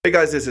Hey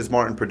guys, this is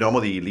Martin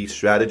Perdomo, the Elite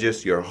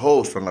Strategist, your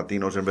host on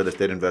Latinos in Real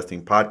Estate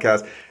Investing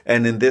podcast.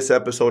 And in this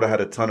episode, I had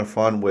a ton of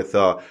fun with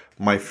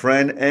my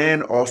friend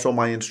and also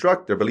my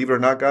instructor. Believe it or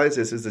not, guys,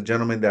 this is the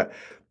gentleman that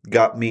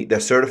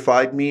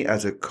certified me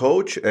as a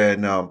coach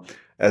and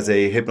as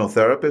a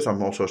hypnotherapist.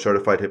 I'm also a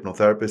certified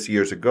hypnotherapist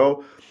years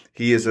ago.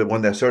 He is the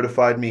one that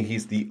certified me.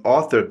 He's the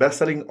author,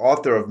 best-selling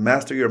author of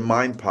Master Your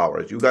Mind Power.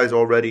 As you guys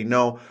already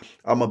know,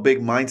 I'm a big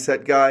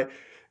mindset guy.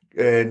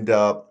 And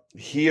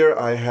here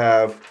I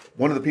have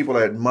one of the people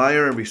I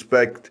admire and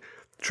respect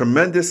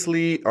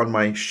tremendously on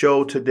my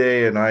show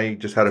today, and I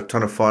just had a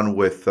ton of fun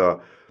with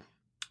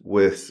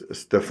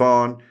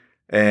Stefan.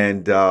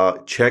 And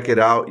check it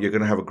out. You're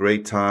going to have a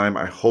great time.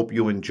 I hope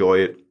you enjoy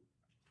it.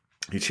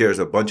 He shares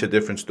a bunch of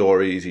different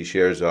stories. He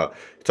shares,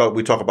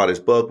 we talk about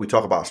his book. We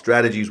talk about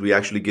strategies. We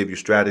actually give you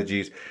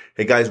strategies.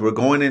 Hey guys, we're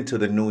going into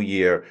the new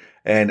year.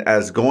 And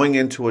as going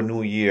into a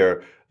new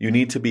year, you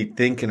need to be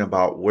thinking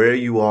about where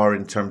you are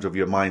in terms of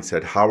your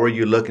mindset. How are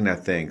you looking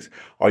at things?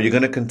 Are you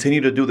going to continue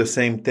to do the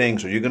same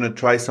things? Or are you going to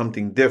try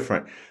something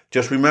different?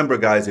 Just remember,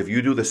 guys, if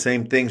you do the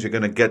same things, you're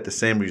going to get the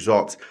same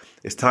results.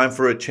 It's time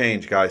for a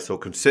change, guys. So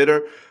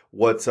consider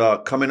what's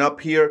coming up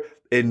here.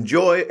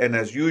 Enjoy. And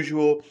as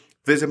usual,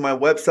 visit my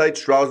website,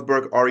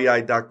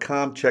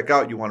 StrasburgREI.com. Check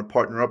out. You want to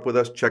partner up with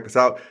us? Check us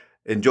out.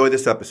 Enjoy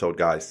this episode,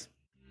 guys.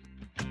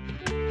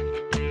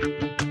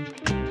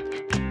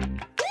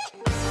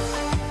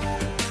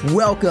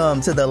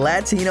 Welcome to the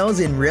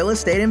Latinos in Real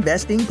Estate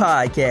Investing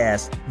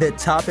podcast, the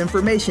top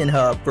information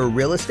hub for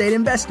real estate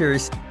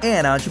investors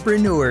and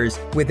entrepreneurs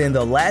within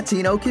the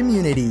Latino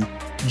community.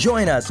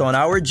 Join us on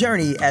our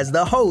journey as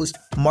the host,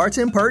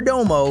 Martin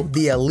Perdomo,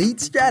 the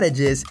Elite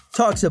Strategist,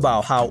 talks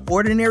about how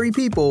ordinary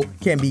people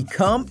can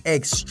become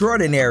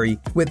extraordinary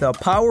with the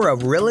power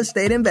of real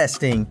estate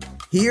investing.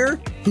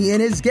 Here, he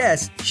and his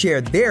guests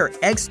share their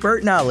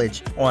expert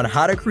knowledge on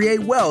how to create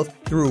wealth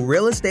through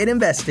real estate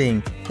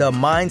investing, the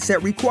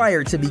mindset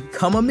required to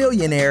become a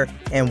millionaire,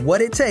 and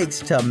what it takes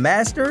to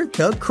master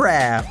the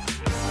craft.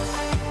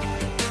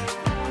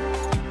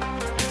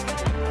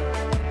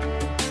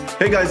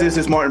 Hey guys, this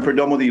is Martin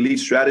Perdomo, the Elite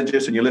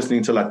Strategist, and you're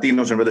listening to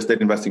Latinos in Real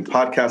Estate Investing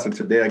podcast. And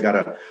today I got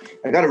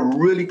a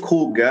really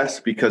cool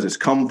guest because it's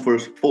come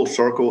full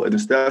circle, and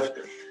it's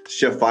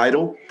Chef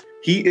Idol.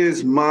 He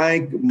is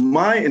my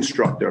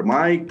instructor,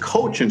 my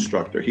coach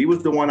instructor. He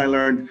was the one I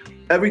learned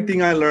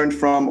everything I learned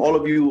from. All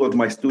of you of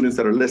my students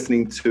that are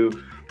listening to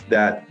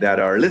that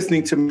are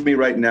listening to me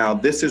right now.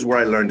 This is where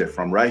I learned it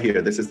from, right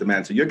here. This is the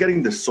man. So you're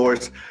getting the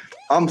source.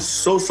 I'm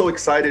so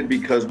excited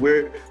because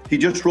he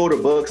just wrote a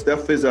book.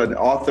 Steph is an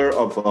author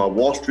of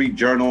Wall Street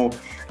Journal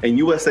and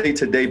USA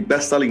Today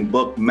best-selling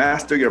book,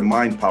 Master Your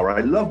Mind Power.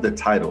 I love the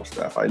title,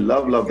 Steph. I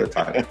love the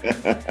title.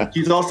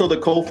 He's also the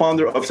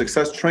co-founder of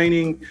Success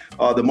Training,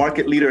 the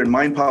market leader in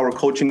mind power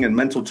coaching and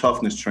mental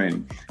toughness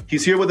training.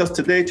 He's here with us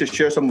today to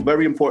share some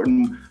very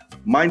important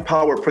mind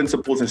power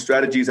principles and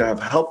strategies that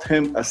have helped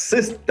him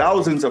assist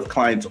thousands of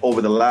clients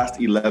over the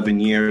last 11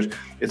 years.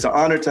 It's an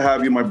honor to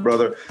have you, my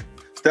brother.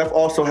 Steph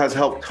also has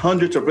helped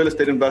hundreds of real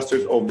estate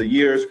investors over the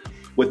years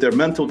with their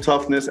mental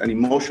toughness and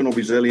emotional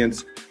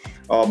resilience,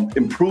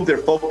 improve their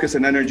focus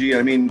and energy.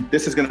 I mean,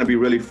 this is going to be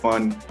really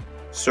fun.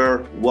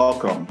 Sir,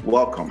 welcome.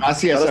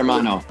 Gracias,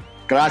 hermano.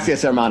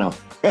 Gracias, hermano.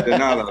 De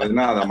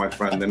nada, my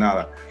friend, de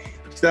nada.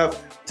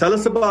 Steph, tell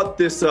us about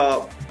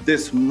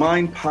this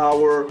mind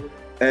power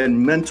and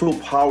mental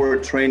power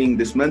training,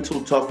 this mental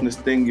toughness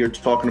thing you're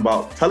talking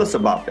about. Tell us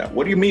about that.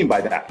 What do you mean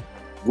by that?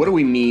 What do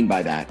we mean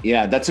by that?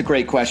 Yeah, that's a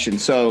great question.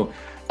 So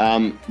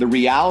the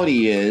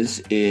reality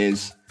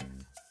is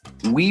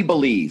we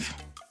believe,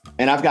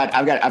 and I've got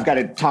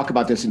to talk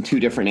about this in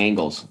two different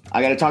angles.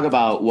 I got to talk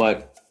about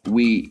what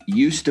we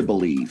used to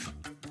believe,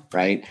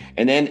 right?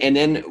 And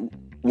then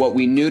what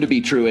we knew to be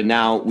true, and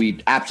now we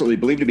absolutely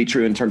believe to be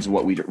true in terms of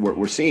what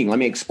we're seeing. Let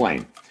me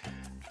explain.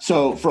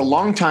 So for a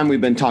long time, we've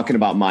been talking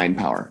about mind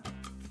power.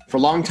 For a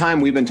long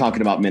time, we've been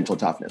talking about mental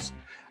toughness.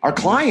 Our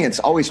clients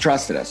always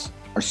trusted us.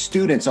 Our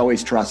students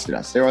always trusted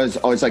us. They're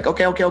always like,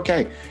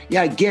 okay.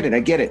 Yeah, I get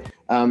it.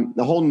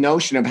 The whole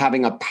notion of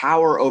having a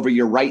power over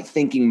your right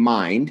thinking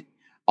mind,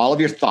 all of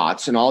your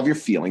thoughts and all of your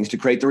feelings to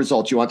create the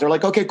results you want. They're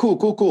like, okay,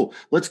 cool.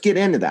 Let's get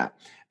into that.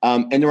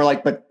 And they were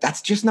like, but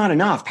that's just not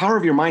enough. Power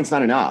of your mind's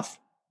not enough.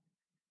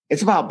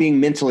 It's about being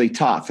mentally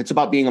tough. It's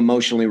about being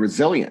emotionally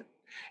resilient.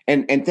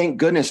 And thank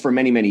goodness for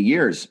many, many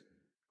years,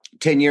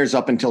 10 years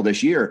up until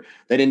this year,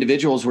 that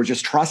individuals were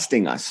just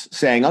trusting us,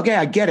 saying, okay,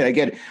 I get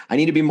it. I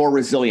need to be more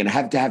resilient. I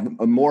have to have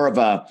more of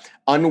a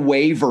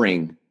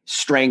unwavering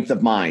strength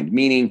of mind,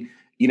 meaning,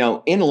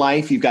 in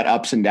life, you've got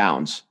ups and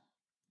downs.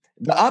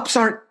 The ups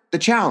aren't the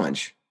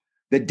challenge.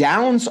 The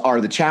downs are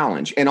the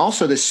challenge. And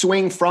also the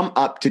swing from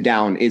up to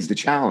down is the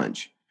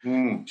challenge.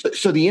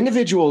 So the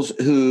individuals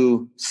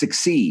who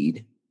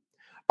succeed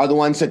are the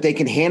ones that they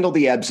can handle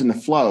the ebbs and the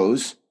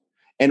flows.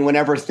 And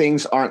whenever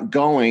things aren't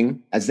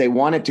going as they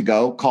want it to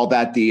go, call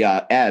that the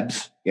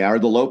ebbs, or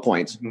the low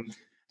points,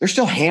 they're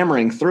still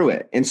hammering through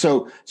it. And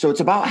so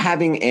it's about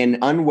having an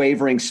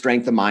unwavering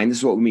strength of mind. This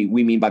is what we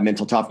mean by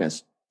mental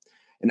toughness.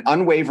 an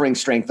unwavering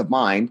strength of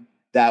mind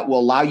that will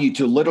allow you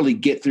to literally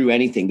get through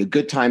anything. The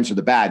good times are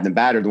the bad, and the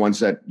bad are the ones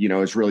that,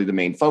 is really the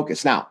main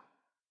focus. Now,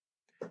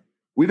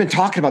 we've been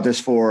talking about this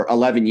for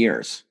 11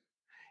 years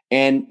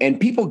and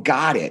people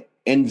got it.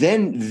 And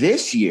then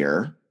this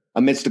year,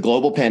 amidst the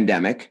global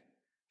pandemic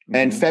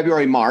and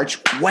February, March,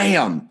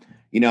 wham,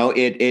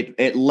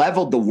 it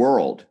leveled the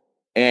world.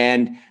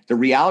 And the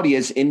reality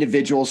is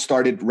individuals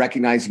started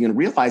recognizing and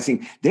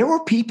realizing there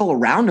were people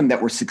around them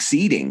that were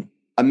succeeding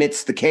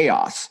amidst the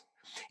chaos.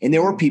 And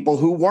there were people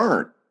who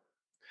weren't.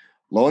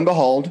 Lo and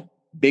behold,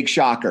 big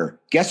shocker.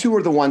 Guess who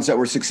were the ones that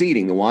were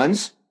succeeding? The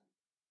ones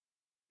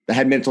that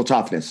had mental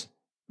toughness.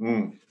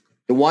 The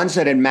ones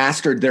that had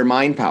mastered their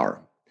mind power.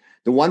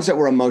 The ones that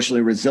were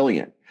emotionally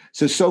resilient.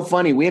 So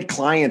funny. We had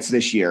clients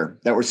this year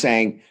that were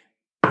saying,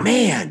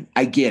 man,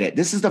 I get it.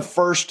 This is the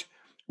first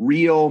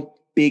real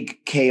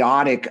big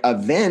chaotic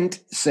event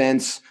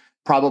since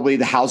probably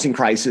the housing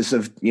crisis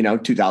of,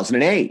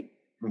 2008.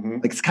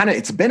 Like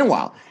it's been a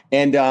while.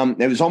 And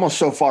it was almost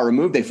so far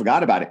removed, they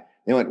forgot about it.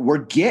 They went, we're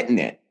getting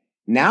it.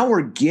 Now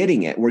we're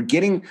getting it. We're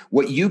getting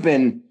what you've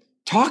been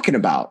talking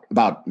about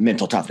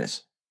mental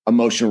toughness,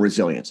 emotional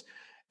resilience.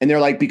 And they're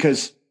like,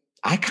 because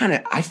I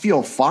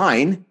feel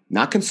fine,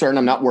 not concerned.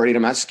 I'm not worried.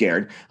 I'm not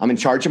scared. I'm in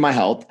charge of my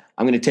health.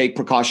 I'm going to take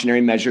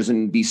precautionary measures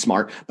and be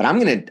smart, but I'm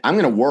going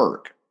to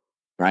work.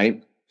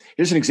 Right.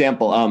 Here's an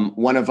example.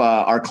 One of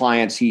our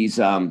clients, he's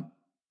one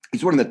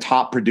of the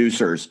top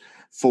producers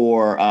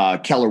for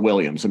Keller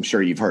Williams. I'm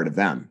sure you've heard of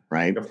them,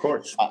 right? Of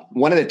course.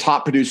 One of the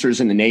top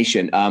producers in the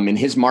nation. And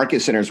his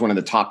market center is one of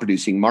the top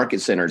producing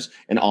market centers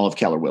in all of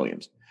Keller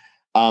Williams.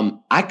 By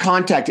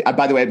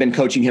the way, I've been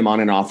coaching him on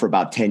and off for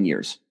about 10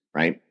 years,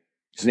 right?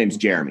 His name's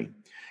Jeremy.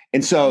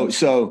 And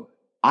so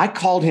I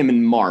called him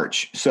in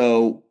March.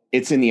 So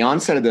it's in the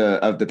onset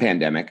of the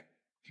pandemic.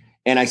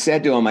 And I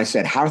said to him,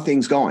 how are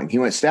things going? He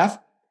went, Steph,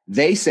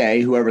 they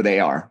say, whoever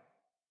they are,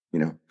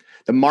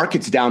 the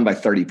market's down by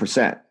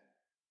 30%.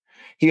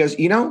 He goes,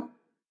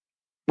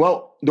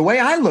 well, the way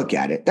I look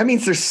at it, that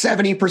means there's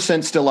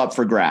 70% still up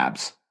for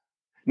grabs.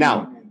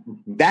 Now,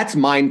 that's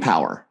mind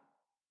power.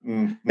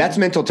 That's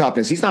mental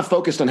toughness. He's not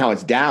focused on how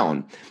it's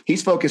down.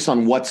 He's focused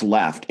on what's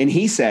left. And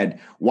he said,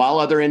 while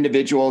other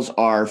individuals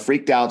are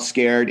freaked out,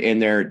 scared, and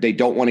they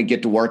don't want to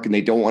get to work and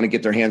they don't want to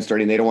get their hands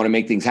dirty and they don't want to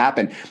make things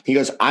happen. He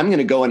goes, I'm going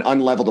to go and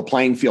unlevel the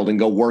playing field and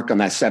go work on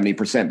that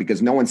 70%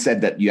 because no one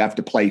said that you have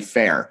to play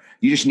fair.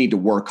 You just need to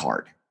work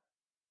hard.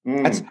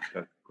 That's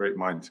a great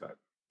mindset.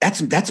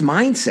 That's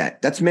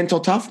mindset. That's mental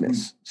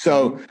toughness.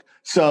 So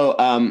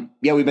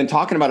we've been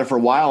talking about it for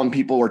a while and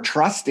people were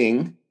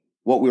trusting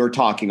what we were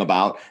talking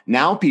about.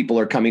 Now people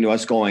are coming to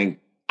us going,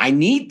 I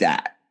need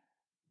that.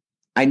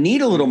 I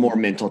need a little more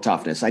mental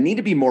toughness. I need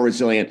to be more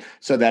resilient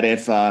so that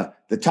if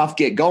the tough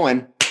get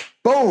going,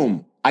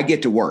 boom, I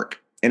get to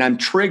work and I'm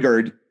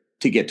triggered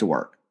to get to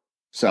work.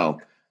 So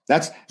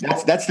that's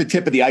the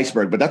tip of the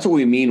iceberg, but that's what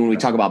we mean when we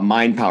talk about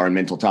mind power and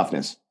mental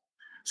toughness.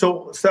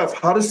 So, Steph,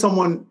 how does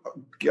someone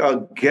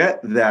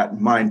get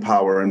that mind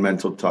power and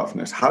mental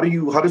toughness? How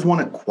does one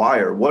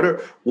acquire? What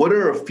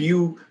are a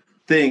few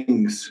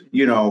things,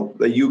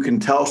 that you can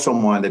tell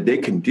someone that they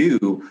can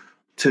do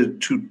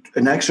to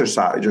an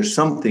exercise or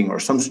something or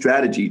some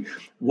strategy?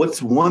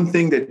 What's one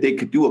thing that they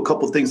could do, a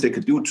couple of things they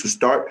could do to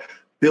start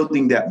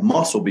building that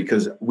muscle?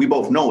 Because we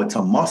both know it's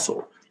a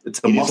muscle.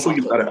 It's a muscle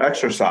you've got to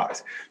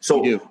exercise.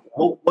 So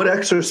what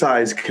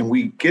exercise can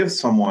we give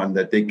someone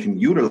that they can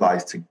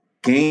utilize to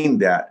gain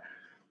that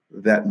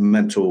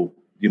mental,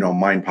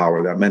 mind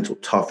power, that mental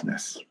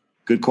toughness?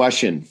 Good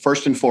question.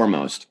 First and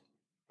foremost,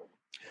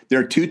 there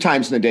are 2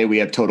 times in the day we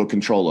have total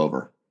control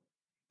over.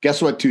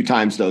 Guess what 2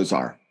 times those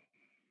are?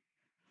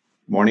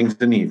 Mornings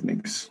and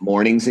evenings.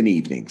 Mornings and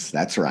evenings.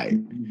 That's right.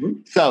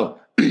 So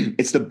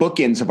it's the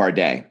bookends of our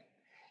day.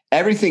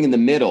 Everything in the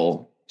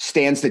middle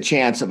stands the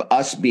chance of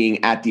us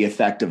being at the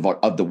effect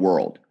of the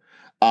world.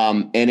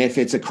 And if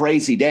it's a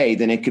crazy day,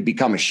 then it could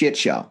become a shit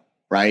show,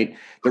 right?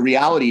 The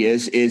reality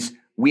is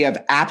we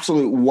have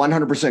absolute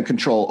 100%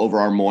 control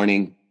over our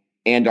morning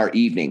and our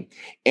evening.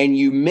 And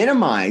you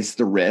minimize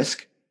the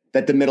risk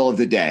that the middle of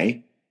the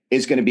day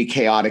is going to be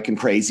chaotic and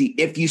crazy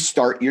if you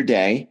start your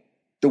day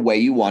the way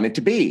you want it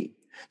to be.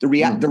 The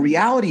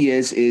reality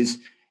is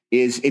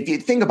if you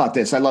think about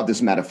this, I love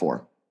this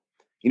metaphor.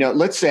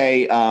 Let's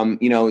say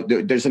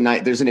there's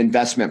an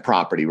investment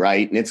property,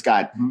 right? And it's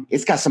got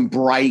some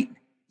bright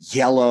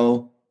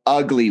yellow,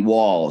 ugly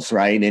walls,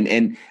 right?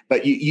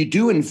 But you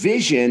do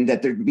envision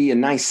that there'd be a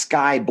nice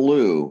sky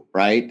blue,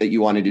 right? That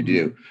you wanted to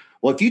do.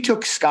 Well, if you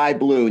took sky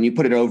blue and you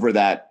put it over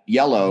that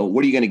yellow,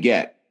 what are you going to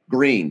get?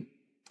 Green,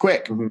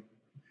 quick. And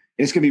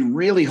it's going to be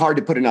really hard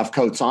to put enough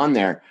coats on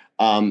there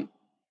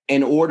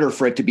in order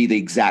for it to be the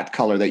exact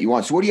color that you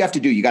want. So what do you have to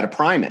do? You got to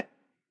prime it.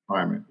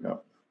 Prime it, yeah. You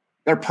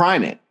got to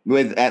prime it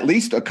with at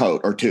least a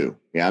coat or 2.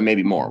 Yeah,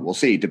 maybe more. We'll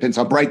see. Depends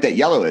how bright that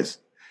yellow is.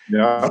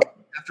 Yeah.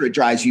 After it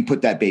dries, you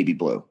put that baby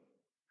blue.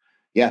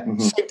 Yeah.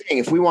 Same thing.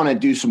 If we want to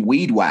do some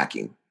weed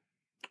whacking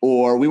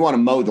or we want to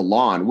mow the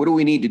lawn, what do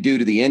we need to do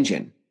to the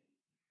engine?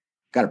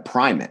 Got to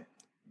prime it.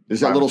 There's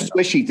that little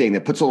squishy thing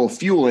that puts a little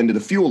fuel into the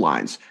fuel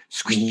lines,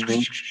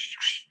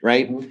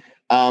 right?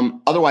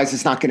 Otherwise,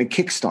 it's not going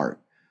to kickstart.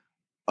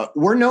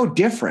 We're no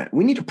different.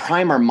 We need to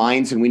prime our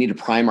minds and we need to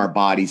prime our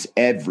bodies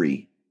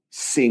every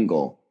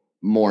single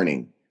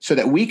morning so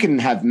that we can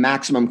have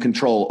maximum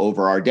control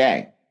over our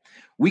day.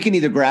 We can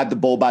either grab the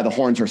bull by the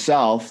horns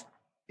ourselves,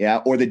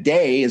 or the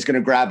day is going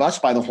to grab us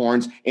by the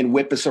horns and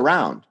whip us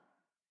around.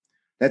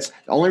 That's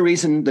the only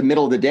reason the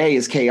middle of the day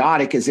is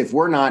chaotic, is if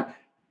we're not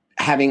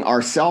having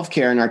our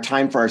self-care and our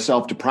time for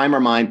ourselves to prime our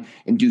mind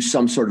and do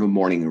some sort of a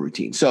morning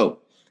routine. So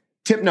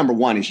tip number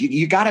one is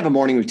you got to have a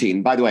morning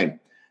routine. By the way,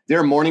 there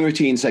are morning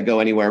routines that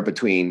go anywhere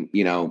between,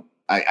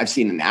 I've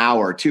seen an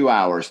hour, 2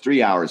 hours,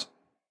 3 hours.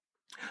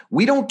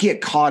 We don't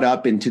get caught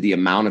up into the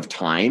amount of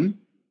time.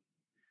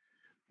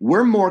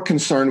 We're more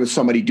concerned with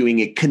somebody doing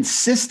it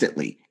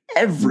consistently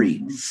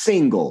every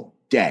single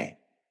day,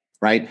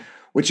 right?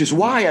 Which is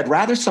why I'd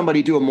rather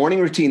somebody do a morning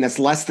routine that's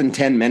less than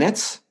 10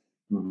 minutes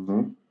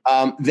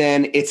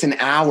than it's an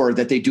hour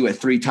that they do it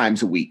 3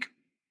 times a week,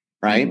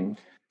 right?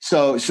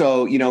 So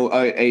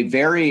a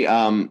very,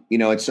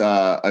 it's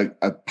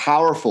a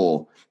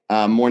powerful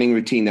morning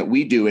routine that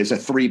we do is a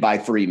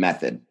 3x3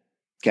 method,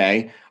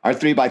 okay? Our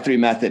 3x3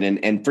 method,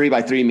 and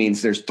 3x3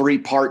 means there's 3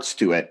 parts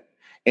to it,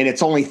 and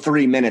it's only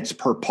 3 minutes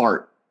per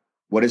part.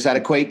 What does that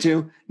equate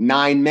to?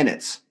 9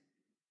 minutes,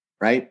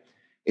 right?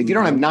 If you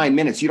don't have 9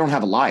 minutes, you don't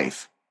have a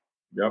life.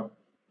 Yep.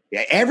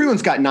 Yeah,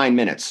 everyone's got 9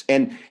 minutes.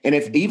 And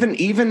if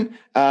even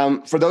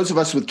for those of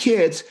us with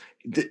kids,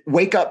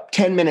 wake up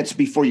 10 minutes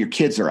before your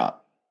kids are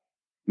up.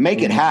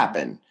 Make it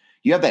happen.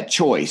 You have that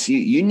choice.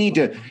 You need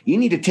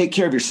to take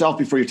care of yourself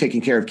before you're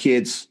taking care of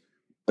kids,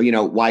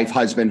 wife,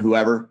 husband,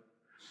 whoever.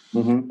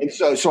 And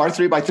so our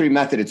 3x3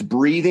 method, it's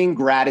breathing,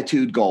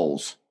 gratitude,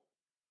 goals.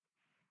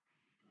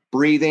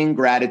 Breathing,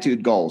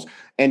 gratitude, goals.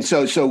 And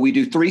so we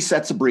do 3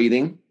 sets of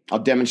breathing. I'll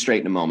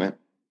demonstrate in a moment.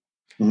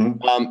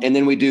 And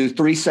then we do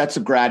 3 sets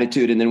of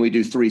gratitude, and then we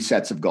do 3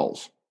 sets of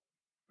goals.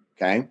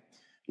 Okay.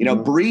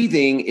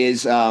 Breathing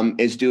is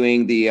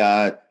doing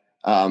the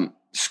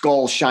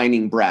skull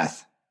shining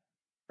breath,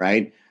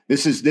 right?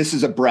 This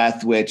is a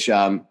breath which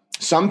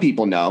some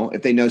people know,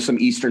 if they know some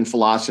Eastern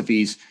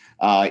philosophies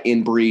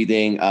in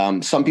breathing.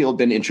 Some people have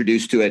been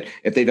introduced to it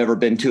if they've ever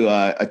been to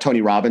a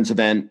Tony Robbins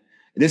event.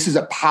 This is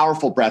a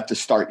powerful breath to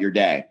start your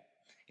day.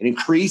 It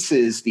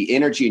increases the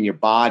energy in your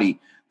body.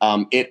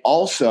 It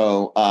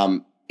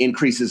also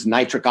increases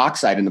nitric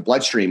oxide in the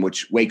bloodstream,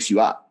 which wakes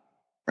you up,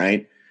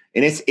 right?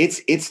 And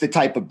it's the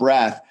type of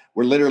breath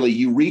where literally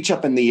you reach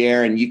up in the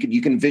air and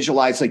you can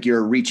visualize like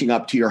you're reaching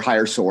up to your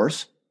higher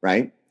source,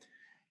 right?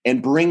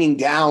 And bringing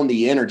down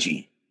the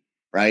energy,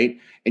 right?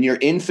 And you're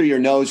in through your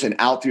nose and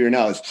out through your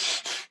nose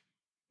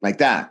like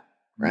that,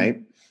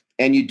 right?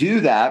 And you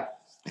do that.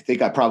 I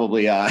think I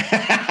probably had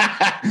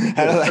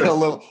a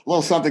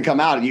little something come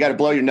out, and you got to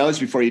blow your nose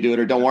before you do it,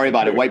 or don't worry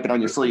about it. Wipe it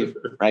on your sleeve,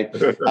 right?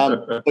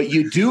 But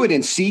you do it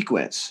in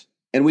sequence,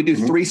 and we do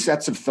 3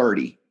 sets of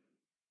 30.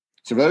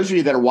 So for those of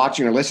you that are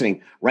watching or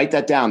listening, write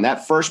that down.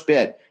 That first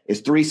bit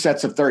is 3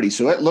 sets of 30.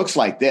 So it looks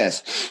like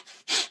this.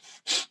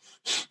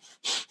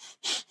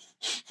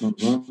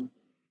 You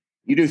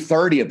do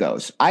 30 of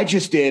those. I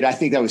just did, I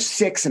think that was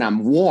 6, and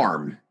I'm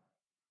warm.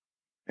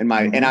 And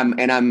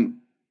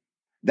I'm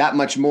that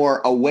much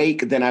more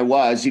awake than I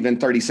was even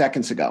 30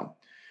 seconds ago.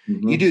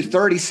 You do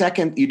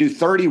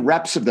 30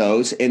 reps of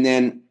those, and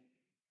then,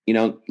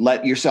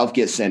 let yourself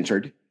get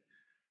centered.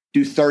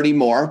 Do 30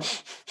 more.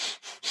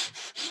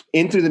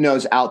 In through the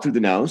nose, out through the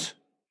nose.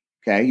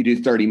 Okay, you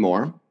do 30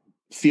 more.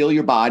 Feel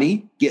your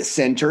body, get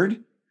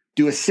centered.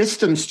 Do a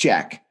systems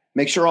check.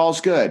 Make sure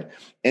all's good.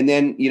 And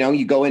then,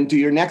 you go into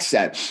your next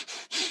set.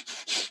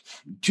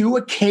 Do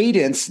a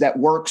cadence that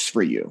works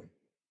for you.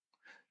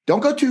 Don't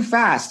go too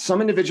fast.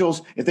 Some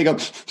individuals, if they go,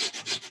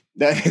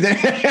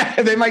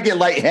 they might get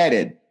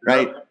lightheaded,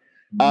 right?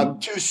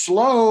 Too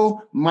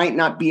slow might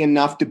not be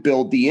enough to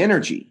build the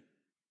energy,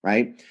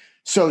 right?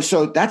 So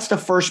that's the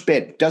first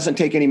bit. Doesn't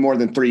take any more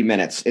than 3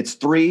 minutes. It's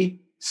 3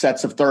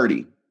 sets of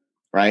 30,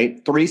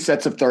 right? 3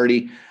 sets of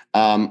 30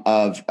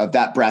 of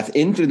that breath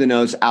in through the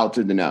nose, out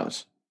through the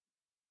nose.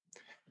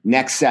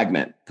 Next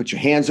segment, put your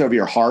hands over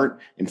your heart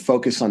and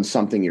focus on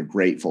something you're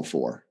grateful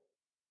for.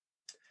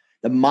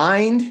 The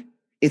mind,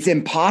 it's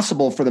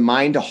impossible for the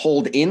mind to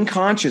hold in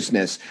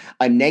consciousness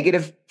a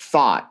negative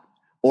thought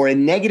or a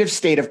negative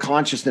state of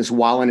consciousness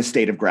while in a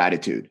state of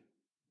gratitude.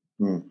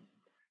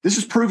 This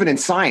is proven in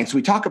science.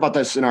 We talk about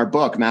this in our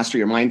book, Master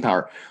Your Mind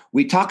Power.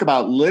 We talk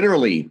about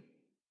literally,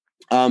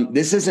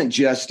 this isn't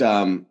just,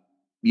 a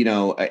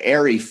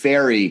airy,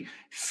 fairy,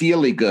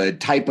 feely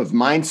good type of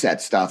mindset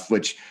stuff,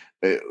 which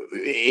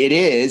it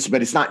is,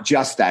 but it's not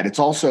just that. It's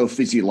also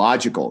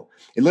physiological.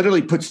 It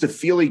literally puts the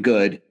feely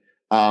good,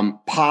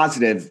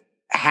 positive,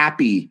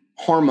 happy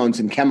hormones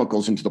and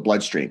chemicals into the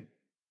bloodstream,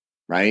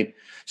 right?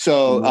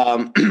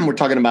 So we're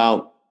talking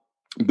about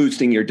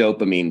boosting your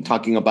dopamine,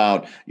 talking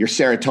about your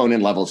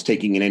serotonin levels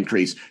taking an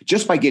increase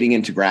just by getting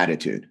into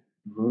gratitude,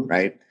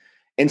 right?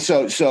 And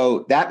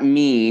so that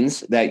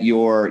means that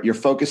you're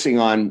focusing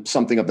on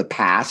something of the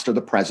past or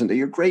the present that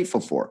you're grateful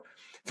for.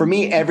 For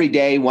me, every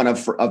day, one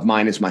of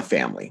mine is my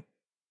family.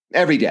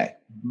 Every day.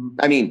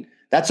 I mean,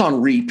 that's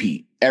on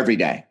repeat every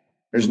day.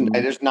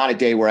 There's not a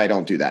day where I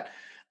don't do that.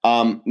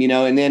 And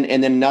then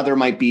another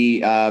might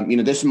be,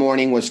 this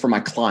morning was for my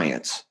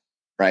clients,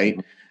 right?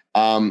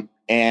 And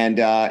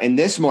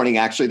this morning,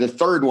 actually, the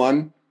third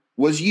one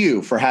was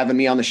you for having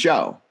me on the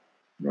show,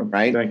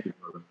 right? Thank you,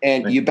 brother.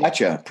 And you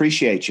betcha,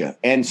 appreciate you.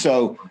 And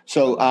so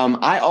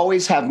I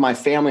always have my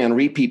family on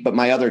repeat, but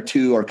my other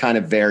two are kind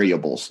of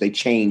variables. They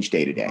change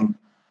day to day,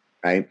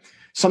 right?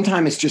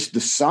 Sometimes it's just the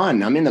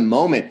sun. I'm in the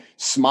moment,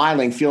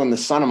 smiling, feeling the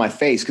sun on my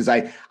face because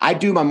I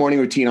do my morning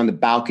routine on the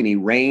balcony,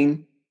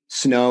 rain,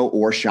 snow,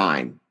 or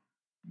shine.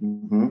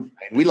 Mm-hmm.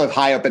 We live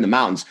high up in the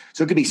mountains,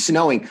 so it could be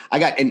snowing. I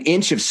got an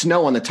inch of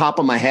snow on the top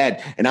of my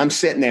head, and I'm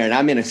sitting there, and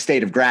I'm in a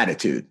state of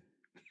gratitude.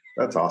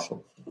 That's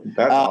awesome.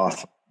 That's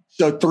awesome.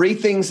 So 3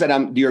 things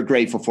that you're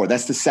grateful for.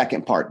 That's the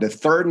second part. The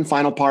third and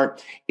final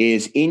part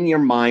is in your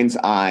mind's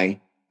eye,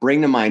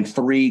 bring to mind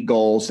 3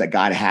 goals that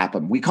got to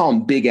happen. We call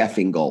them big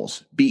effing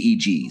goals,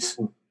 BEGs.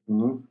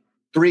 Mm-hmm.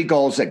 3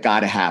 goals that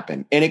got to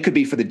happen. And it could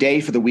be for the day,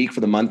 for the week,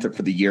 for the month, or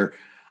for the year.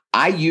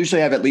 I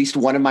usually have at least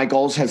one of my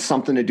goals has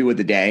something to do with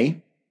the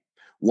day.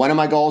 One of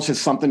my goals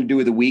has something to do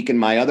with the week. And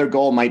my other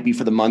goal might be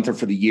for the month or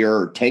for the year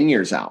or 10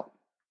 years out.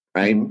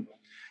 Right. Mm-hmm.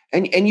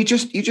 And you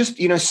just,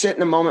 sit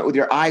in a moment with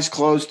your eyes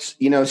closed,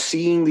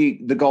 seeing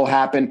the goal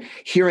happen,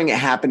 hearing it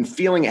happen,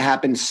 feeling it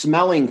happen,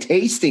 smelling,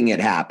 tasting it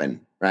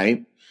happen.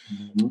 Right.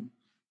 Mm-hmm.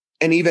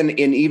 And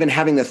even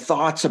having the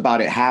thoughts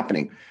about it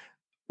happening.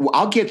 Well,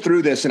 I'll get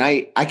through this and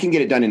I can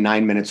get it done in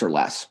 9 minutes or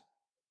less.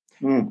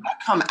 I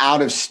come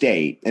out of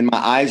state and my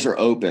eyes are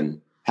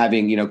open,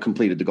 having,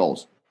 completed the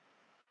goals.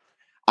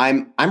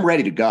 I'm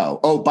ready to go.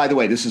 Oh, by the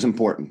way, this is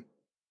important.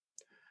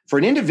 For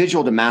an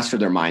individual to master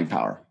their mind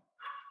power,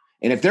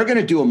 and if they're going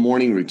to do a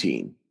morning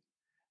routine,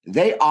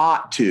 they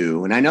ought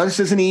to, and I know this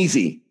isn't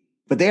easy,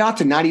 but they ought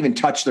to not even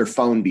touch their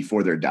phone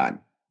before they're done.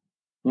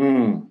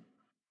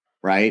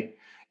 Right?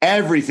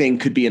 Everything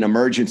could be an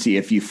emergency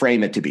if you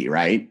frame it to be,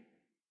 right?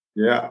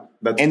 Yeah.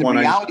 And the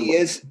reality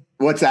is,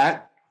 what's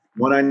that?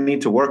 What I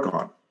need to work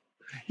on.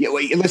 Yeah,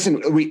 well,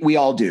 listen, we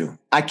all do.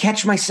 I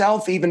catch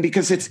myself even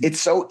because it's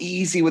so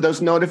easy with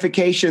those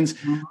notifications.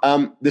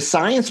 The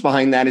science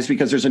behind that is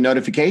because there's a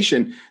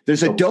notification,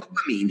 there's a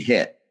dopamine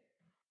hit.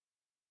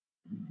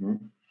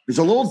 There's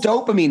a little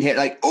dopamine hit,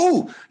 like,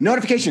 ooh,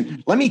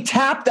 notification. Let me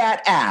tap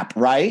that app,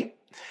 right?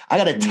 I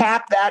got to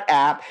tap that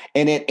app,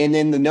 and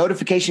then the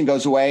notification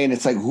goes away, and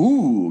it's like,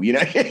 ooh,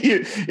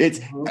 it's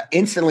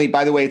instantly.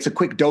 By the way, it's a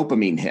quick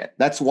dopamine hit.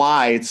 That's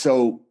why it's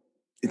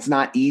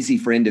not easy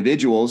for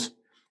individuals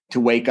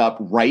to wake up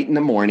right in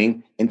the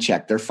morning and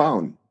check their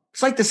phone.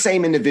 It's like the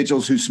same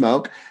individuals who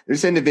smoke.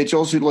 There's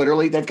individuals who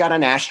literally, they've got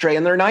an ashtray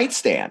in their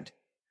nightstand.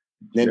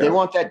 They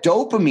want that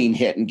dopamine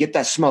hit and get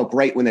that smoke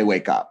right when they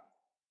wake up.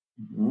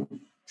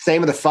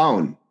 Same with the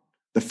phone.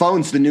 The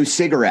phone's the new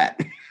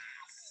cigarette,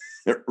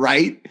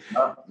 right?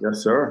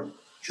 Yes, sir.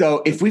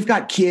 So if we've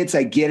got kids,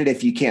 I get it.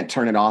 If you can't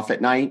turn it off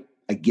at night,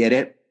 I get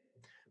it.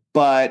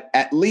 But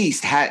at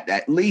least, have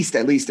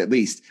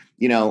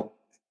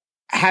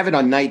it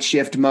on night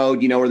shift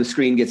mode, where the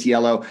screen gets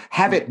yellow.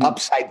 Have it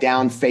upside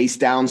down, face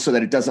down, so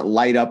that it doesn't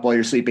light up while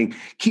you're sleeping.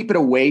 Keep it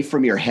away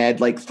from your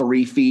head, like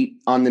 3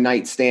 feet on the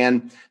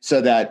nightstand,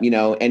 so that,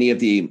 any of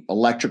the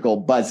electrical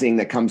buzzing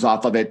that comes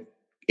off of it,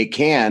 it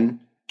can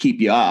keep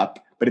you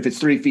up. But if it's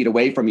 3 feet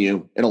away from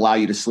you, it'll allow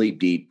you to sleep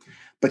deep.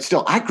 But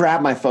still, I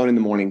grab my phone in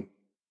the morning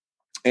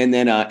and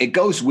then it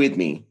goes with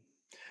me.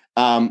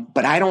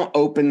 But I don't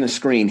open the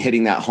screen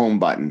hitting that home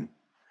button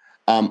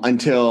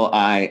until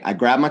I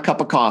grab my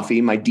cup of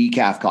coffee, my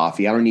decaf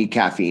coffee. I don't need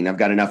caffeine. I've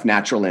got enough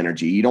natural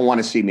energy. You don't want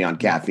to see me on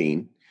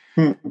caffeine.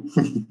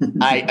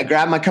 I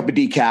grab my cup of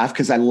decaf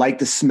because I like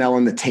the smell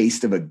and the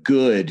taste of a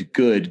good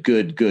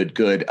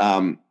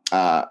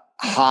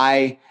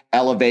high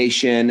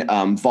elevation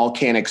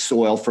volcanic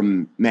soil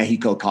from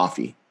Mexico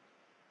coffee.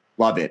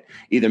 Love it.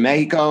 Either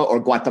Mexico or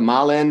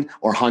Guatemalan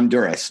or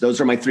Honduras.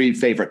 Those are my 3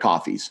 favorite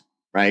coffees,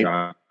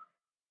 right?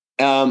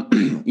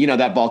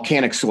 That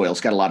volcanic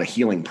soil's got a lot of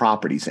healing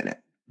properties in it,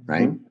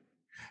 right? Mm-hmm.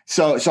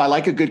 So I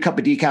like a good cup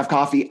of decaf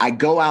coffee. I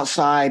go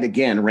outside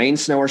again, rain,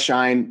 snow, or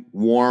shine,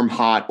 warm,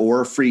 hot,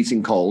 or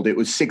freezing cold. It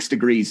was 6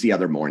 degrees the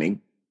other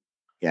morning.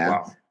 Yeah.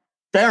 Wow.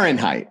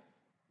 Fahrenheit.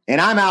 And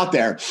I'm out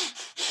there.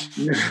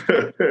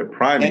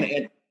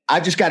 And I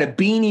just got a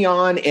beanie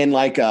on and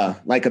like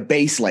a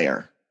base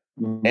layer.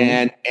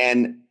 Mm-hmm.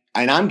 And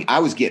I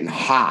was getting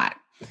hot.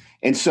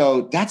 And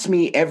so that's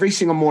me every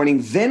single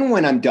morning. Then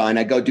when I'm done,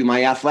 I go do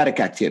my athletic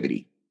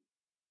activity.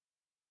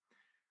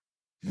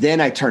 Then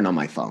I turn on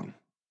my phone.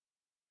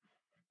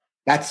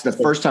 That's the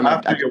first time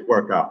after your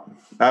workout.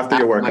 After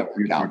your workout.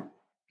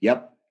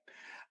 Yep.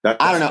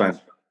 I don't know.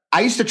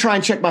 I used to try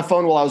and check my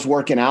phone while I was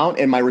working out,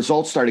 and my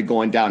results started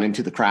going down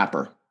into the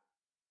crapper.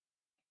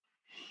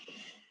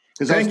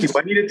 Thank you.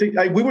 I needed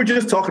to. We were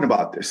just talking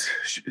about this,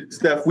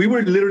 Steph. We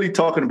were literally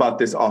talking about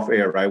this off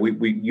air, right?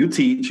 You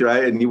teach,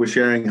 right, and you were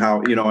sharing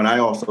how and I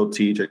also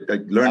teach. I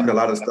learned a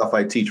lot of stuff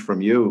I teach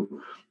from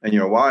you and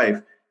your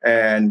wife.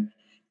 And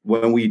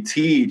when we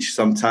teach,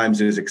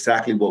 sometimes it is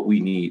exactly what we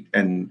need.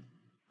 And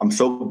I'm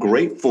so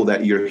grateful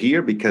that you're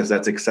here because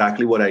that's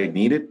exactly what I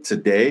needed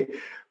today.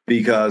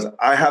 Because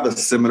I have a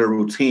similar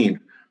routine,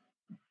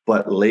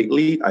 but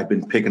lately I've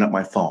been picking up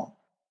my phone.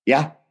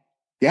 Yeah.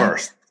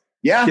 First.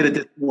 Yeah. Did it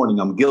this morning.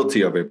 I'm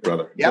guilty of it,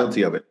 brother. Yep.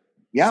 Guilty of it.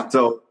 Yeah.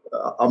 So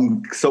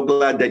I'm so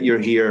glad that you're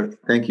here.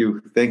 Thank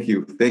you.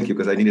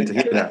 Because I needed to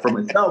hear that for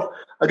myself.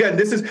 Again,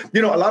 this is,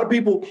 a lot of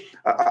people,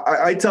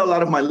 I tell a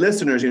lot of my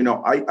listeners,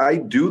 I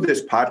do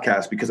this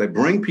podcast because I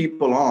bring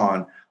people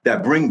on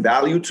that bring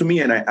value to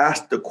me. And I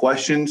ask the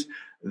questions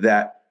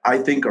that I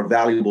think are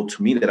valuable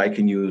to me that I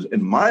can use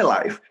in my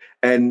life.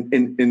 And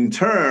in the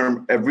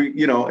interim,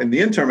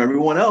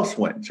 everyone else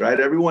wins, right?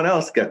 Everyone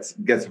else gets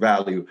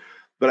value.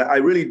 But I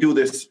really do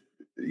this,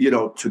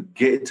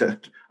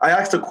 I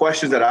ask the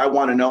questions that I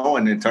want to know,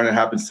 and in turn, it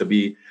happens to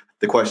be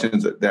the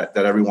questions that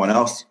everyone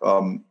else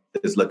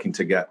is looking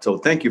to get. So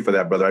thank you for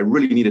that, brother. I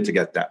really needed to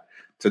get that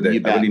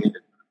today. I really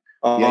needed.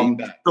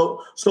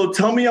 So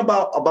tell me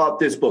about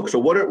this book. So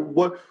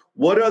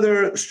what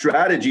other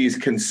strategies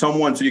can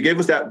someone? So you gave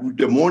us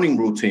the morning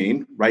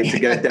routine, right? To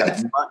get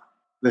that.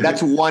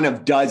 That's one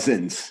of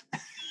dozens.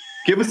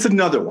 Give us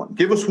another one.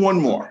 Give us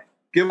one more.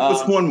 Give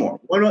us one more.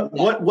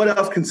 What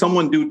else can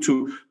someone do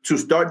to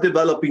start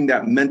developing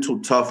that mental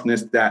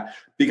toughness?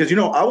 Because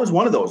I was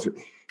one of those.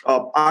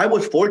 I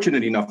was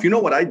fortunate enough. You know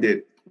what I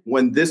did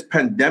when this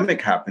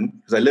pandemic happened?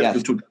 Because I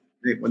lived through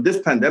when this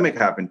pandemic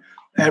happened.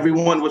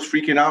 Everyone was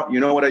freaking out.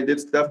 You know what I did,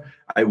 Steph?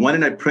 I went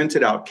and I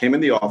printed out. Came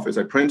in the office.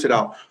 I printed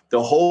out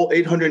the whole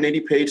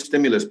 880-page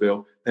stimulus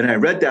bill, and I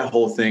read that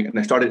whole thing. And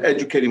I started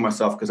educating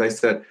myself because I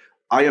said,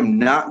 I am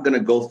not going to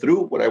go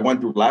through what I went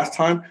through last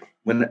time.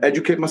 I'm going to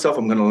educate myself.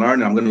 I'm going to learn,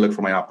 and I'm going to look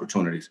for my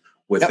opportunities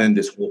within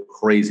this whole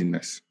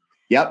craziness.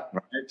 Yep.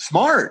 Right?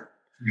 Smart.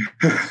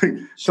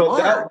 So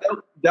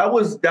that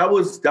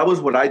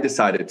was what I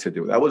decided to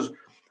do. That was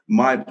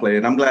my play,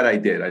 and I'm glad I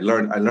did. I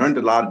learned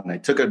a lot, and I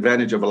took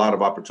advantage of a lot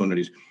of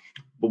opportunities.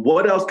 But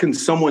what else can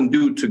someone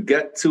do to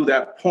get to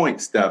that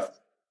point, Steph?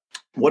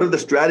 What are the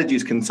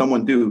strategies can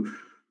someone do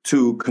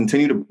to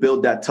continue to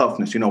build that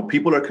toughness?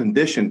 People are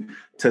conditioned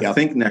to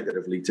think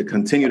negatively, to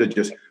continue to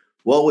just,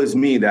 woe is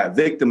me, that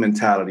victim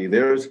mentality.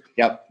 There's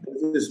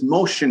this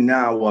motion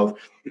now of,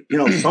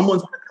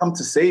 someone's going to come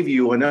to save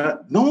you, and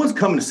no one's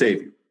coming to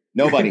save you.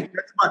 Nobody.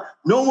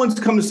 No one's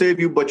coming to save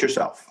you but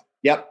yourself.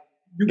 Yep.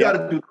 You got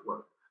to do the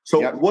work. So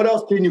what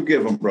else can you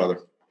give them, brother?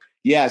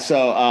 Yeah.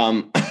 So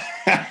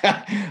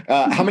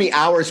how many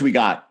hours we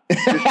got?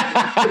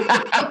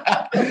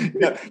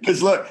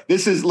 Because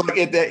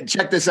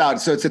check this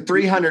out. So it's a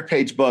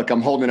 300-page book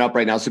I'm holding up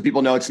right now. So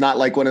people know it's not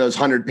like one of those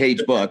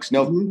 100-page books.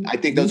 No, I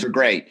think those are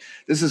great.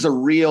 This is a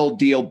real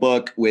deal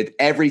book with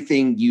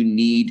everything you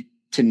need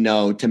to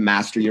know to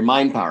master your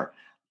mind power.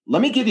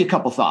 Let me give you a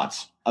couple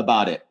thoughts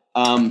about it.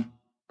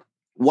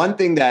 One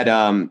thing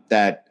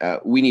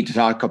that we need to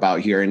talk about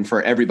here, and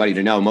for everybody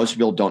to know, most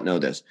people don't know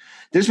this.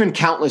 There's been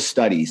countless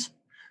studies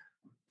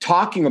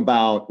talking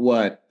about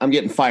what I'm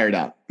getting fired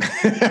up.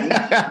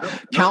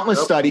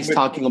 Countless studies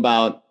talking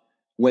about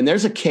when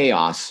there's a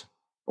chaos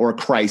or a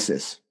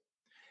crisis.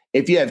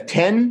 If you have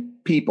 10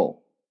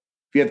 people,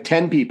 out of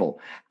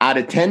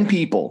 10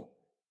 people,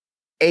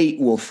 8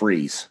 will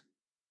freeze.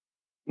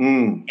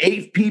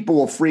 8 people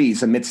will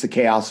freeze amidst the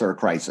chaos or a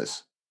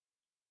crisis,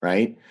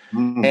 right?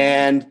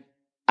 And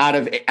out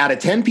of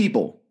 10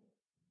 people,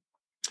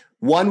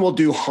 1 will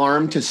do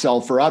harm to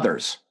self or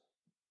others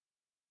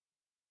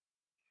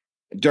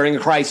during a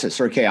crisis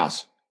or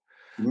chaos.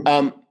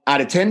 Out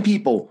of 10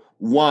 people,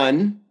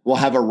 1 will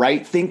have a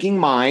right thinking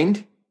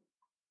mind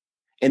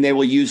and they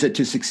will use it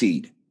to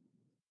succeed.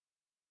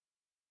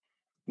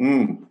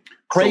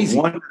 Crazy.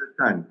 So 1 out of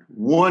 10.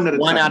 1 out of 10.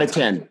 1 out of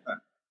 10.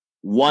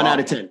 1 out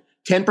of 10.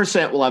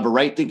 10% will have a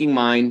right thinking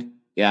mind.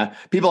 Yeah.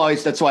 People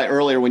always, that's why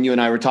earlier when you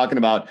and I were talking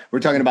about,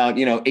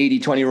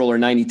 80-20 rule or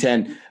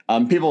 90-10.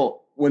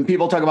 When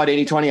people talk about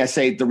 80-20, I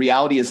say the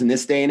reality is in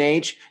this day and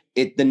age,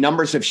 the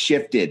numbers have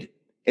shifted.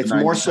 It's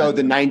more so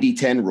the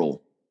 90-10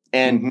 rule.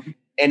 And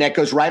that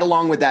goes right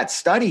along with that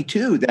study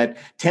too, that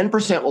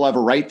 10% will have a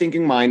right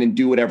thinking mind and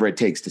do whatever it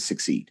takes to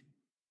succeed.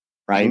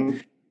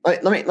 Right.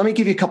 Let me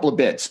give you a couple of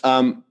bits.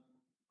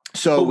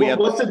 What's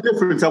the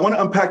difference? I want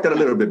to unpack that a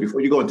little bit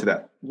before you go into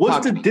that.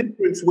 What's the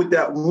difference with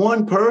that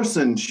one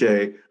person,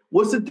 Shay?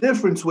 What's the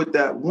difference with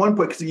that one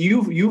person?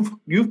 Because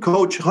you've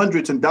coached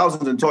hundreds and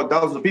thousands and taught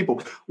thousands of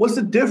people. What's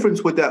the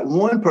difference with that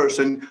one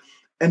person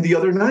and the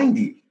other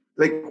 90?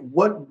 Like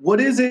what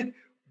is it?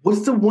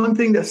 What's the one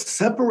thing that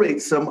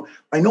separates them?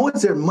 I know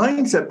it's their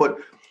mindset, but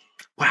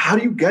how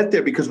do you get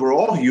there? Because we're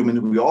all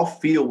human. We all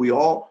feel, we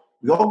all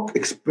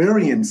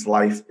experience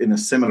life in a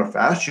similar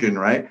fashion,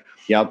 right?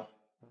 Yep.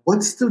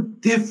 What's the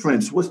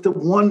difference? What's the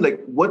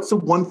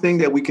one thing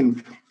that we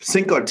can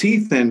sink our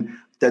teeth in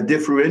that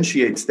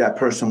differentiates that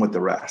person with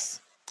the rest?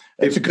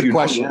 It's a good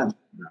question.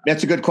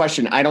 That's a good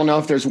question. I don't know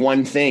if there's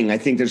one thing. I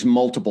think there's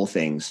multiple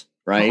things,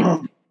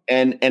 right?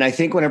 And I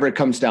think whenever it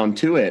comes down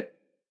to it,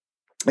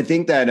 I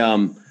think that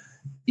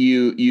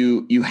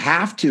you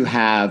have to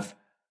have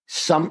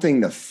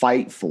something to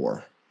fight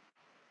for.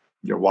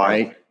 Your why.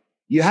 Right?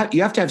 You have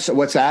to have.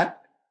 What's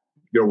that?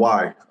 Your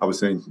why. I was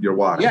saying your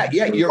why. Yeah.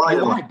 Your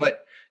why.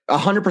 But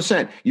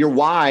 100%. Your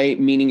why,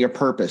 meaning your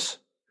purpose.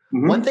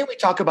 Mm-hmm. One thing we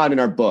talk about in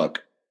our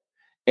book,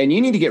 and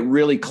you need to get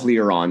really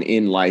clear on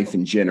in life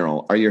in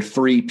general, are your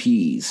 3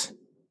 Ps: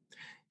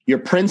 your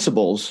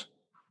principles,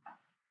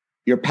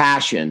 your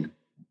passion,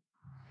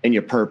 and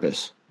your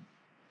purpose.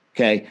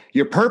 Okay.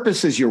 Your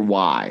purpose is your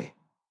why.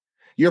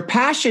 Your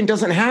passion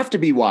doesn't have to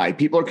be why.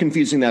 People are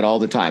confusing that all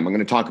the time. I'm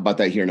going to talk about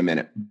that here in a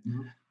minute.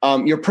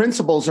 Mm-hmm. Your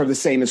principles are the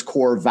same as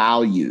core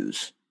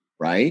values,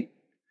 right?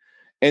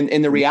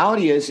 And the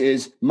reality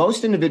is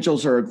most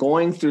individuals are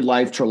going through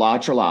life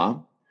tra-la,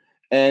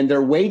 and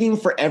they're waiting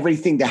for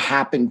everything to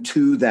happen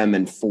to them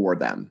and for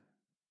them,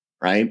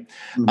 right?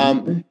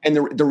 Mm-hmm. And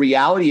the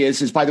reality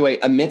is, by the way,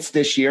 amidst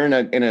this year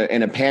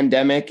in a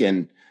pandemic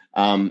and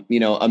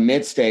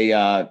amidst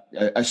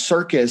a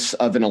circus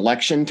of an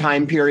election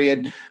time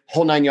period,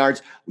 whole 9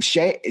 yards,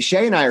 Shay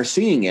and I are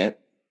seeing it.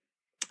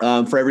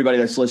 For everybody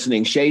that's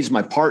listening, Shay's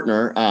my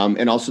partner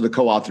and also the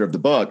co-author of the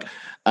book.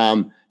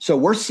 So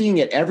we're seeing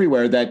it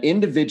everywhere that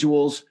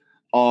individuals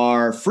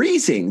are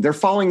freezing. They're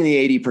falling in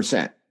the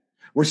 80%.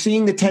 We're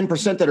seeing the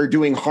 10% that are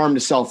doing harm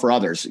to self or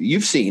others.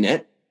 You've seen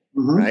it,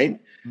 mm-hmm. right?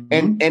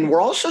 Mm-hmm. And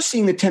we're also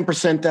seeing the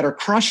 10% that are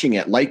crushing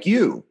it, like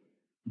you.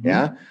 Mm-hmm.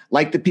 Yeah.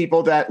 Like the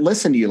people that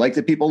listen to you, like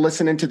the people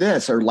listening to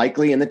this are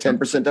likely in the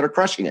 10% that are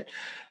crushing it.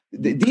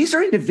 These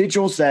are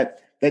individuals that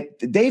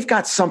they've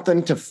got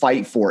something to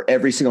fight for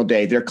every single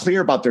day. They're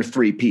clear about their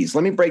 3 Ps.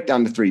 Let me break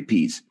down the 3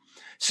 Ps.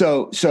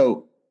 So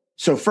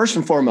first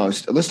and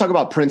foremost, let's talk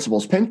about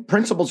principles.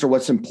 Principles are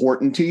what's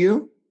important to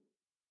you.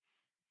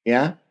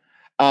 Yeah.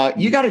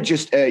 You got to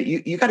just,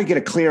 you got to get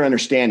a clear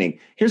understanding.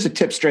 Here's a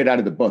tip straight out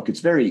of the book. It's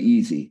very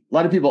easy. A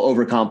lot of people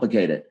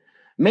overcomplicate it.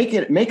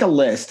 Make a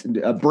list,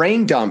 a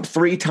brain dump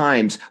 3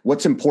 times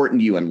what's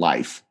important to you in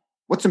life.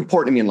 What's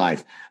important to me in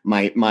life?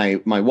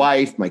 My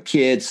wife, my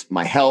kids,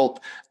 my health,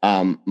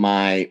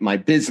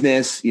 my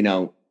business,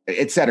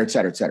 et cetera, et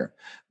cetera, et cetera.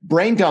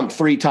 Brain dump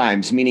 3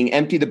 times, meaning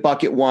empty the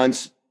bucket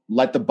once,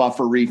 let the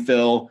buffer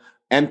refill,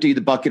 empty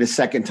the bucket a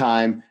second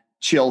time,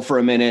 chill for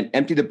a minute,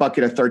 empty the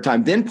bucket a third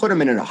time, then put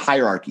them in a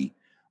hierarchy.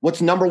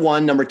 What's number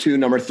 1, number 2,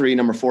 number 3,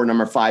 number 4,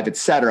 number 5, et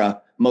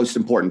cetera, most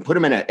important? Put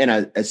them in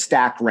a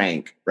stack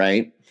rank,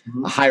 right?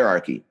 Mm-hmm. A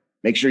hierarchy.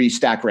 Make sure you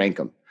stack rank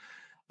them.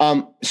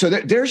 So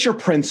there's your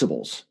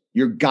principles,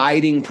 your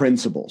guiding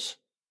principles,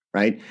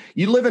 right?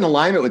 You live in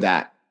alignment with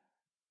that,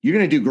 you're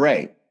going to do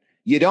great.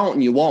 You don't,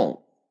 and you won't.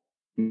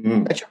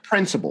 Mm-hmm. That's your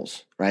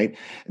principles, right?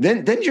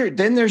 Then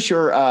there's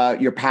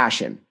your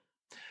passion.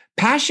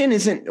 Passion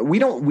isn't,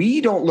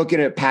 we don't look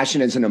at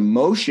passion as an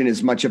emotion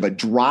as much of a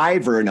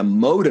driver and a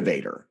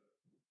motivator,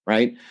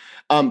 right?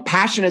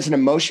 Passion as an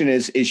emotion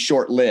is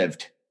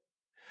short-lived.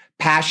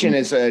 Passion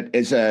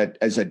mm-hmm.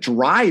 as a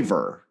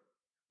driver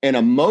and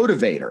a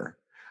motivator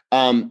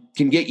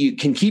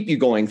can keep you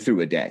going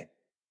through a day,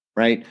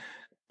 right?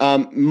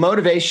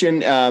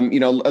 Motivation,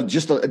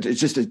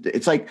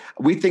 it's like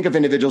we think of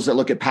individuals that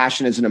look at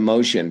passion as an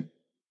emotion.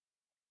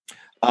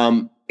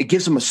 It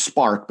gives them a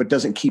spark, but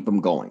doesn't keep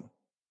them going.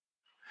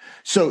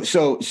 So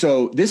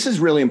this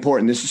is really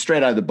important. This is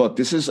straight out of the book.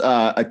 This is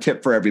a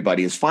tip for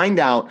everybody: is find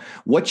out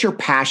what's your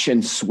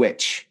passion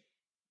switch.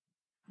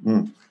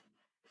 Mm.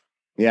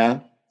 Yeah,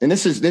 and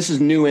this is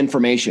new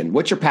information.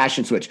 What's your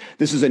passion switch?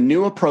 This is a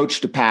new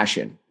approach to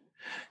passion.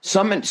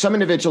 Some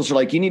individuals are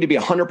like, you need to be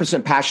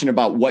 100% passionate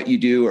about what you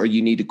do, or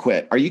you need to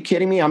quit. Are you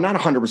kidding me? I'm not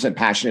 100%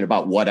 passionate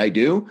about what I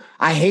do.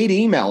 I hate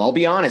email. I'll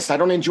be honest. I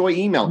don't enjoy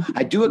email.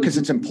 I do it because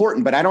it's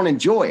important, but I don't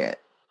enjoy it.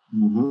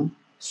 Mm-hmm.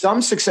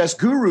 Some success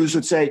gurus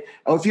would say,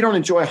 oh, if you don't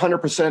enjoy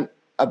 100%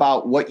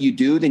 about what you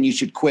do, then you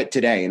should quit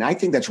today. And I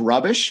think that's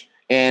rubbish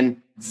and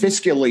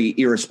fiscally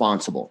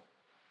irresponsible.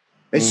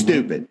 It's mm-hmm.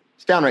 stupid.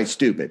 It's downright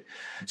stupid.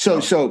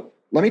 So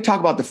let me talk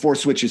about the 4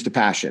 switches to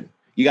passion.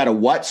 You got a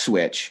what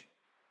switch.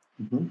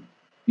 Mm-hmm.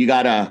 You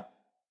got a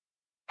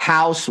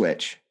how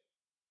switch,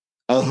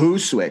 a who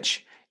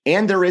switch,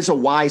 and there is a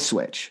why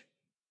switch.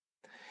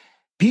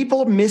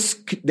 People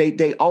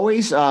they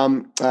always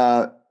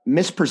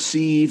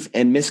misperceive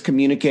and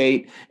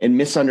miscommunicate and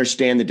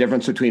misunderstand the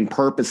difference between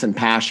purpose and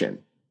passion.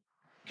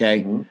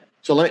 Okay. Mm-hmm.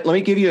 So let me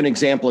give you an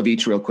example of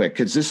each real quick,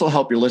 because this will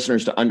help your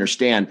listeners to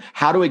understand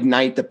how to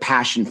ignite the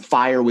passion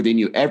fire within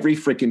you every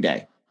freaking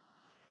day.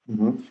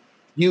 Mm-hmm.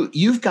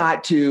 You've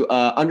got to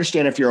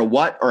understand if you're a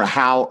what or a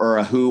how or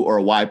a who or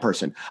a why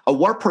person. A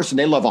what person,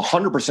 they love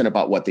 100%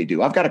 about what they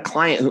do. I've got a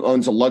client who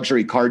owns a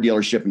luxury car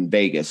dealership in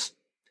Vegas.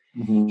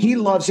 Mm-hmm. He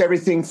loves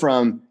everything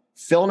from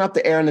filling up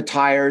the air in the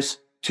tires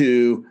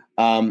to,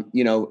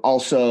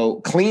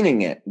 also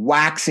cleaning it,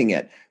 waxing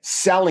it,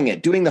 selling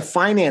it, doing the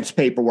finance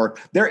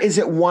paperwork. There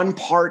isn't one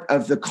part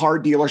of the car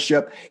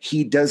dealership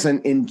he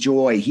doesn't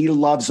enjoy. He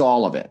loves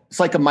all of it.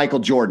 It's like a Michael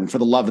Jordan for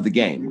the love of the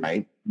game,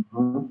 right?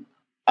 Mm-hmm.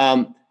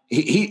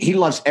 He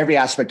loves every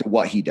aspect of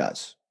what he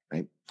does,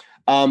 right?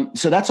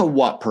 So that's a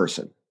what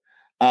person.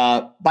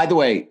 By the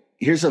way,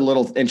 here's a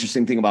little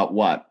interesting thing about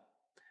what.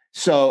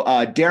 So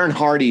Darren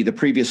Hardy, the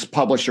previous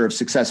publisher of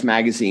Success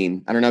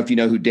Magazine, I don't know if you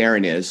know who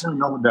Darren is. I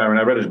know Darren.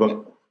 I read his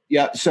book.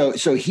 Yeah. So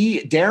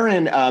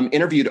Darren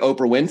interviewed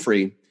Oprah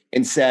Winfrey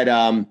and said,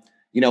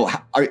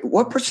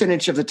 what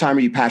percentage of the time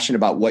are you passionate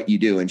about what you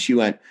do? And she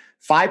went,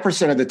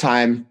 5% of the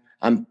time,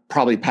 I'm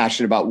probably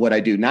passionate about what I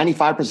do.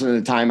 95% of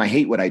the time, I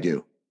hate what I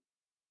do.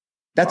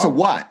 That's a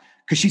what,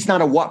 because she's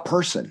not a what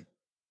person,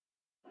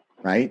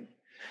 right?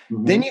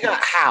 Mm-hmm. Then you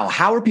got how.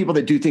 How are people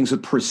that do things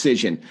with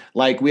precision?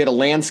 Like we had a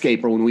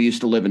landscaper when we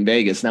used to live in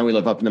Vegas. Now we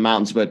live up in the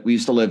mountains, but we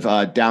used to live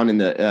down in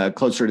the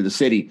closer to the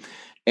city.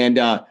 And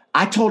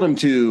I told him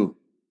to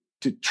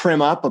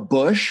trim up a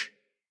bush.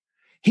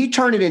 He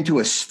turned it into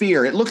a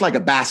sphere. It looked like a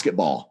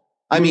basketball.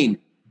 I mean,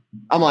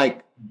 I'm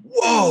like,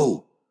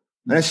 whoa.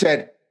 And I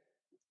said,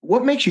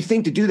 what makes you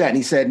think to do that? And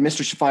he said,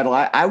 Mr.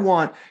 Shafidal, I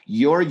want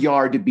your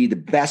yard to be the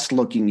best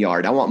looking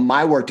yard. I want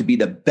my work to be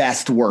the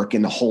best work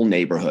in the whole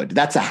neighborhood.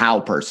 That's a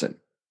how person.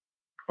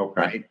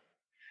 Okay. Right?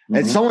 Mm-hmm.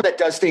 And someone that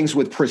does things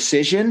with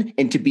precision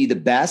and to be the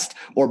best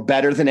or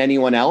better than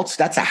anyone else,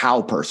 that's a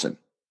how person.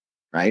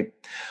 Right?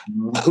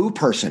 Mm-hmm. A who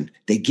person,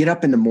 they get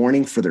up in the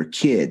morning for their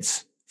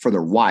kids, for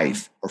their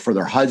wife, or for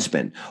their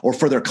husband, or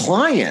for their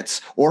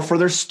clients, or for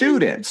their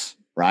students,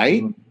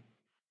 right? Mm-hmm.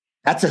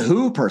 That's a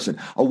who person.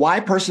 A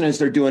why person is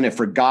they're doing it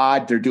for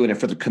God. They're doing it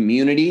for the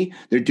community.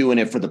 They're doing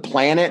it for the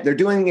planet. They're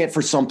doing it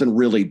for something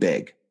really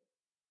big.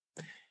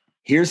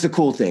 Here's the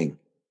cool thing.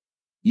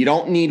 You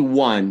don't need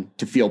one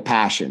to feel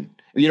passion.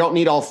 You don't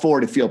need all four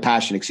to feel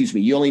passion. Excuse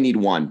me. You only need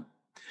one.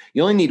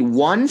 You only need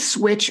one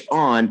switch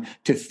on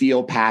to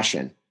feel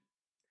passion.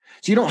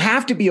 So you don't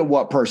have to be a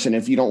what person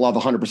if you don't love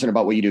 100%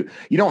 about what you do.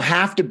 You don't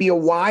have to be a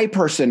why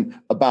person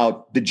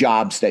about the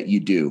jobs that you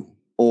do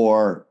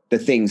or the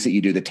things that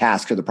you do, the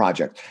task or the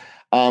project.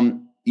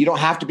 You don't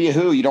have to be a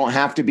who. You don't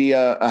have to be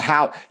a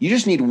how. You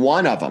just need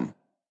one of them.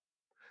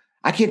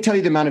 I can't tell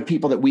you the amount of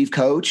people that we've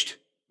coached,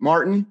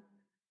 Martin,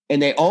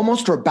 and they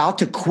almost are about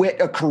to quit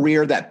a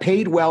career that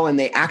paid well and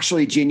they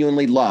actually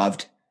genuinely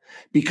loved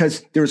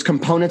because there was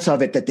components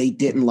of it that they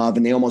didn't love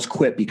and they almost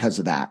quit because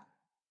of that.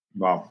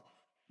 Wow.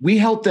 We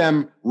help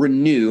them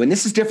renew, and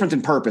this is different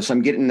than purpose.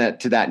 I'm getting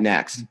to that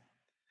next.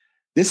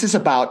 This is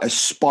about a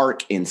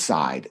spark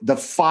inside, the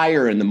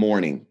fire in the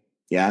morning.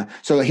 Yeah.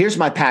 So here's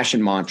my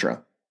passion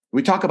mantra.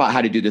 We talk about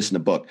how to do this in the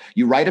book.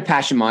 You write a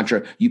passion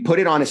mantra, you put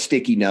it on a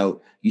sticky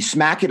note, you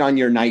smack it on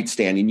your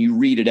nightstand and you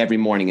read it every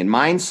morning. And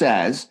mine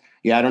says,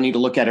 I don't need to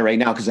look at it right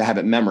now because I have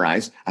it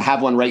memorized. I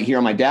have one right here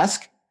on my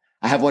desk.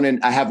 I have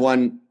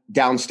one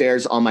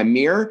downstairs on my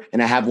mirror,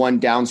 and I have one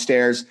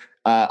downstairs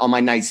on my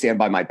nightstand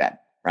by my bed.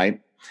 Right.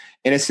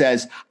 And it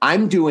says,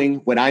 I'm doing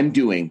what I'm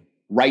doing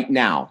right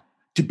now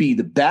to be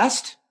the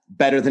best,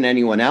 better than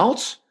anyone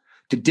else,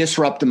 to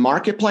disrupt the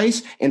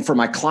marketplace, and for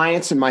my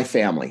clients and my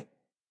family.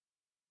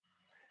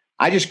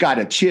 I just got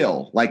a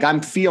chill. Like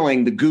I'm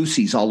feeling the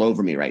goosies all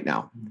over me right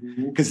now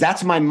because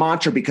that's my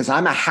mantra, because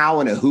I'm a how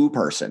and a who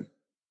person.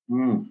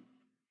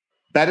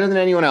 Better than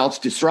anyone else,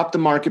 disrupt the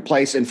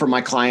marketplace, and for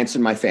my clients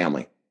and my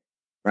family,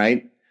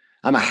 right?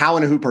 I'm a how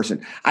and a who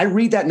person. I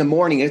read that in the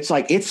morning. It's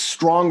like, it's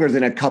stronger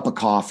than a cup of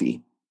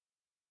coffee.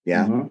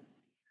 Yeah.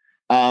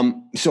 Mm-hmm.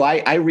 So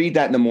I read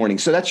that in the morning.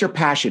 So that's your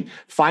passion.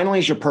 Finally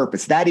is your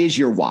purpose. That is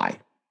your why.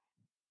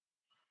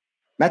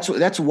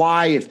 That's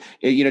why, if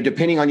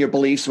depending on your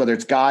beliefs, whether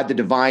it's God, the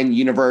divine,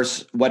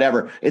 universe,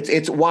 whatever,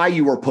 it's why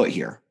you were put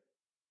here.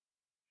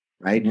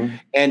 Right.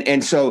 Mm-hmm.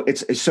 And so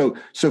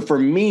so for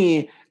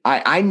me,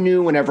 I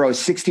knew whenever I was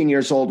 16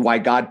 years old why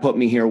God put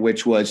me here,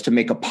 which was to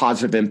make a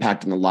positive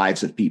impact on the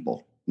lives of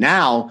people.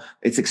 Now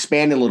it's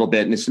expanded a little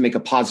bit, and it's to make a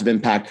positive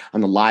impact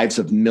on the lives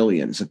of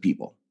millions of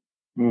people.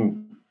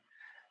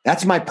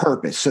 That's my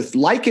purpose. So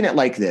liken it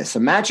like this.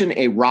 Imagine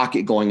a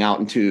rocket going out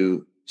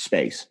into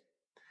space.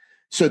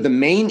 So the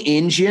main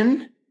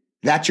engine,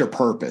 that's your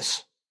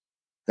purpose.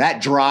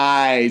 That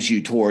drives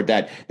you toward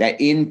that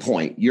end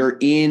point, your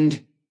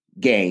end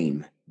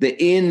game, the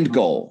end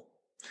goal.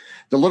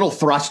 The little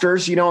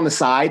thrusters, on the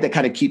side that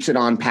kind of keeps it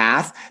on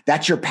path,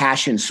 that's your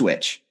passion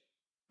switch,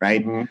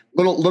 right? Mm-hmm.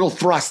 Little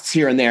thrusts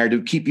here and there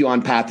to keep you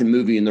on path and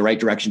move you in the right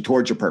direction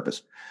towards your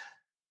purpose.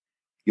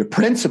 Your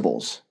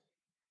principles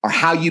are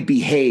how you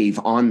behave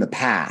on the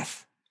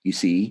path, you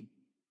see?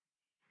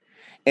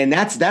 And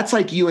that's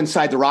like you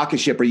inside the rocket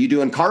ship. Are you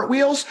doing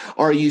cartwheels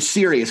or are you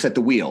serious at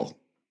the wheel,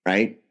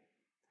 right?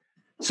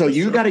 So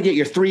you got to get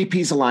your 3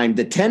 Ps aligned.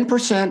 The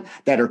 10%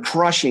 that are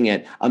crushing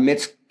it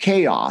amidst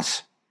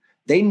chaos,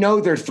 they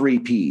know their 3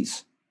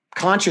 Ps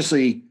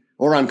consciously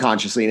or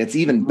unconsciously. And it's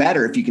even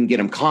better if you can get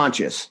them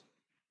conscious.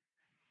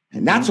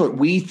 And that's what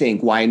we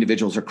think why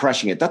individuals are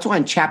crushing it. That's why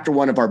in chapter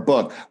 1 of our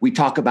book, we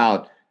talk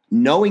about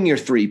knowing your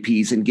 3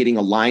 Ps and getting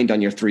aligned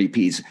on your 3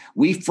 Ps.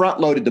 We front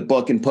loaded the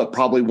book and put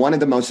probably one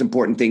of the most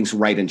important things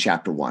right in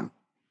chapter 1.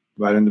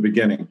 Right in the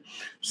beginning.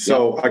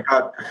 So I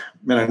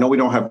know we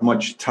don't have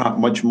much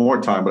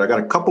more time, but I got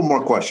a couple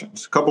more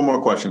questions,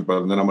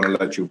 brother, and then I'm going to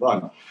let you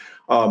run.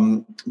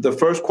 The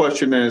first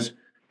question is,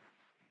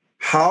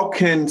 how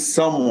can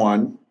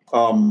someone,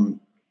 I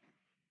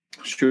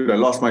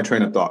lost my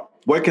train of thought.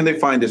 Where can they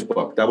find this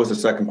book? That was the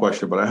second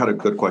question, but I had a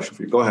good question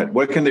for you. Go ahead.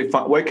 Where can they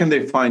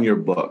find your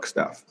book,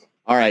 Steph?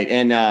 All right.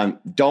 And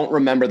don't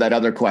remember that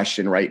other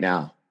question right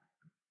now.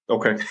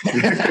 Okay.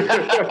 You're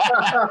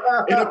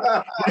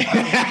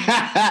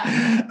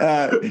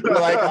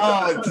like,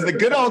 oh, it's the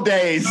good old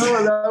days.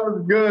 Oh, that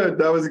was good.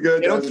 That was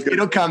good.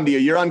 It'll come to you.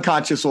 Your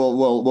unconscious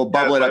will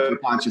bubble it up your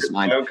conscious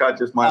mind. My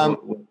unconscious mind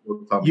will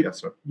tell me, yes,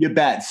 sir. You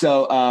bet.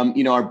 So,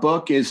 our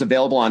book is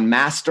available on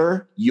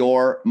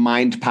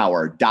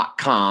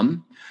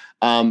masteryourmindpower.com.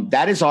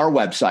 That is our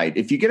website.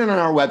 If you get it on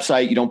our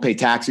website, you don't pay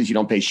taxes, you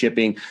don't pay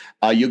shipping.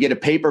 You'll get a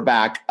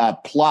paperback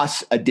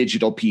plus a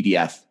digital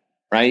PDF,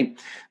 right?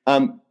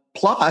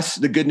 Plus,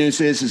 the good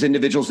news is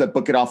individuals that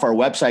book it off our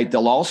website,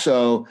 they'll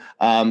also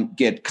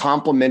get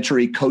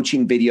complimentary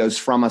coaching videos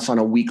from us on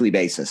a weekly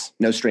basis,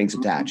 no strings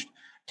attached,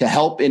 to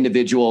help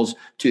individuals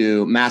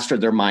to master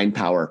their mind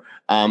power.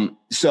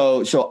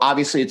 So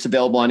obviously it's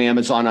available on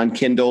Amazon, on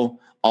Kindle,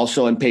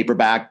 also in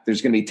paperback.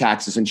 There's going to be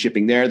taxes and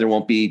shipping there. There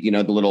won't be,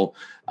 the little,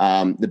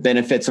 the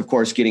benefits, of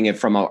course, getting it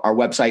from our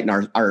website.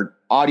 And our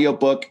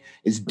audiobook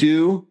is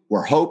due,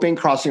 we're hoping,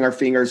 crossing our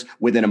fingers,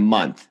 within a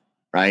month,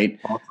 right?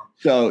 Awesome.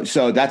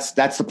 So that's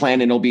the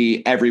plan, and it'll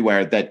be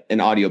everywhere that an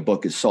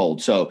audiobook is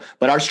sold.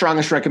 But our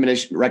strongest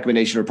recommendation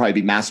would probably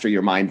be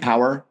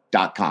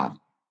masteryourmindpower.com.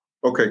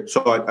 Okay,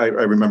 so I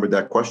remembered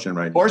that question,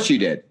 right? Of course you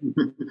did.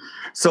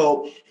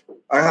 So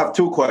I have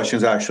two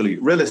questions, actually.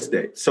 Real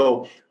estate.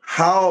 So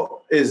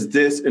how is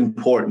this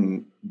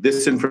important,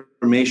 this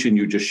information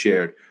you just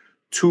shared,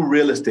 to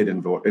real estate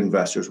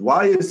investors?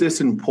 Why is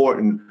this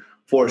important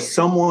for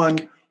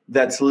someone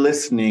that's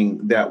listening,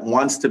 that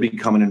wants to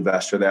become an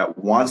investor, that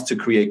wants to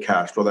create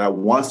cash flow, that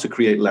wants to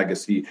create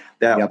legacy,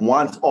 that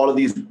wants all of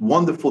these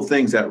wonderful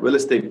things that real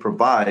estate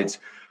provides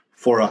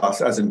for us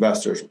as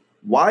investors?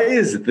 Why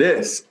is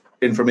this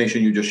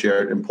information you just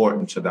shared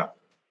important to them?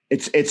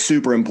 It's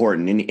super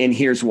important. And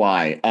here's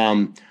why.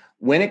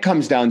 When it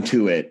comes down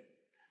to it,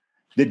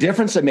 the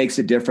difference that makes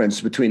a difference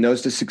between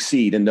those that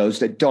succeed and those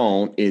that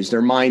don't is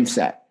their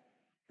mindset,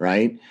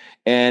 right?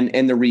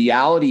 And the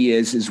reality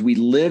is we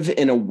live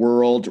in a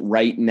world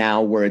right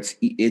now where it's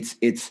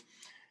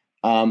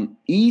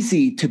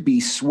easy to be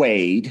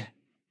swayed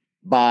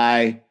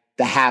by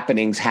the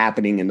happenings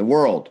happening in the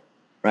world,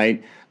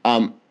 right?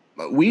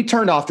 We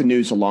turned off the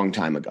news a long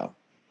time ago,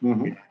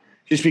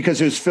 just because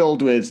it was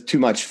filled with too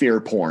much fear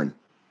porn.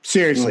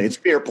 Seriously, it's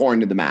fear porn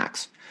to the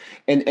max.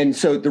 And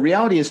so the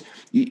reality is,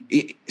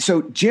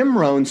 so Jim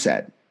Rohn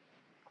said,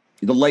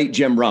 the late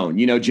Jim Rohn,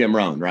 you know Jim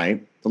Rohn,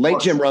 right? The late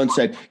Jim Rohn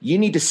said, you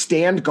need to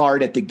stand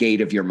guard at the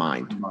gate of your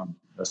mind.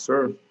 Yes,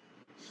 sir.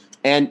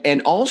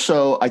 And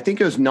also, I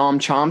think it was Noam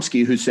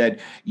Chomsky who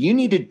said, you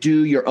need to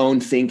do your own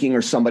thinking,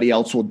 or somebody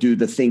else will do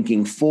the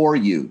thinking for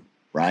you,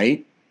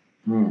 right?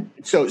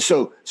 So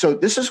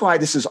this is why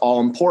this is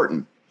all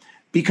important.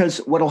 Because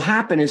what will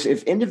happen is,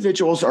 if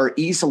individuals are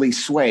easily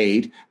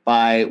swayed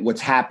by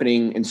what's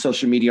happening in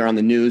social media or on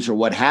the news or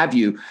what have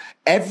you,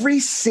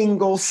 every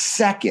single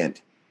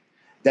second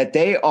that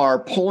they are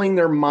pulling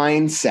their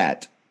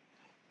mindset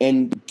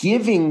and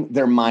giving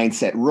their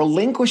mindset,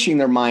 relinquishing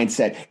their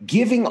mindset,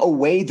 giving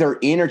away their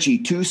energy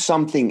to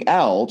something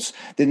else,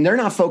 then they're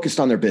not focused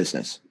on their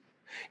business.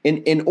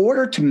 In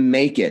order to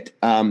make it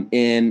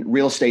in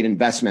real estate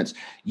investments,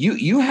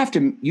 you have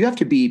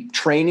to be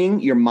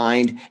training your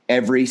mind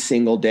every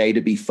single day to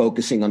be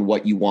focusing on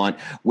what you want,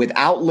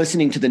 without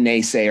listening to the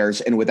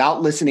naysayers, and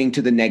without listening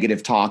to the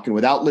negative talk, and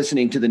without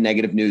listening to the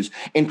negative news,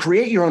 and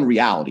create your own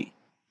reality.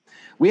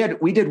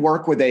 We did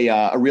work with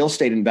a real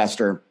estate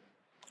investor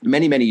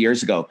many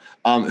years ago,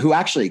 who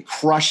actually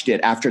crushed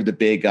it after the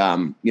big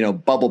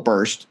bubble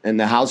burst and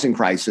the housing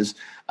crisis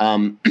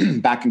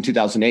back in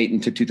 2008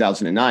 into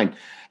 2009.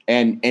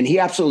 And he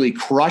absolutely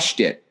crushed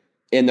it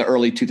in the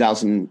early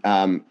 10,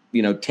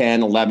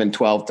 11,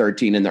 12,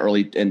 13,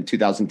 in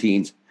 2000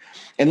 teens.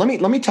 And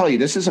let me tell you,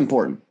 this is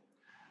important.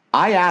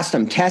 I asked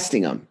him,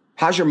 testing him,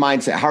 how's your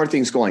mindset? How are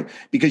things going?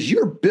 Because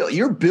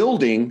you're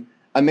building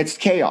amidst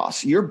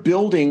chaos. You're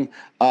building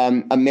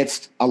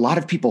amidst a lot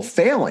of people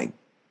failing.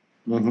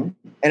 And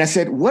I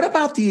said, what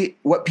about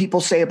what people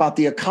say about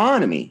the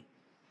economy?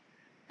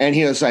 And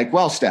he was like,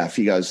 well, Steph,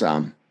 he goes,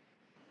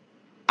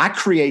 I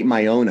create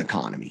my own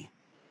economy.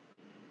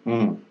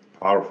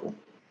 Powerful.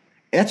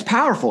 That's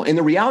powerful. And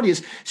the reality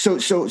is, so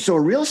a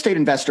real estate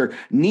investor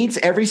needs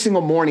every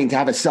single morning to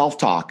have a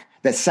self-talk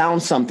that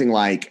sounds something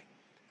like,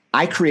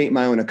 I create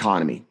my own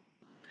economy.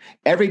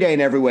 Every day in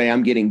every way,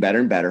 I'm getting better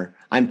and better.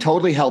 I'm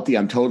totally healthy.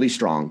 I'm totally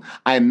strong.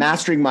 I am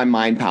mastering my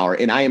mind power,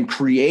 and I am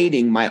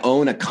creating my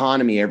own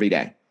economy every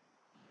day.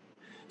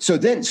 So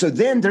then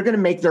they're going to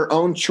make their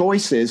own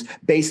choices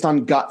based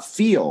on gut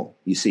feel,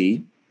 you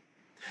see,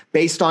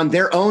 based on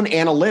their own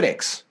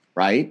analytics,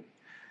 right?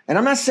 And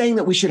I'm not saying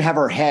that we should have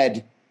our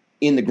head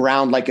in the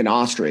ground like an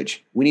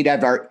ostrich. We need to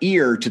have our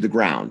ear to the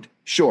ground,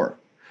 sure.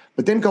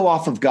 but then go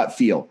off of gut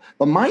feel.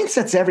 But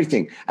mindset's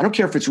everything. I don't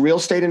care if it's real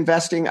estate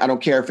investing. I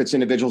don't care if it's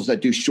individuals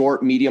that do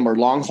short, medium, or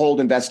long hold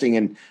investing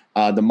in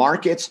the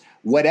markets,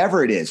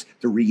 whatever it is.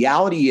 The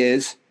reality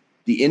is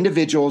the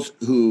individuals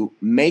who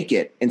make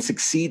it and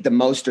succeed the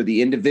most are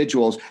the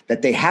individuals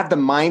that they have the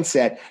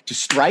mindset to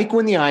strike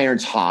when the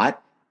iron's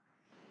hot,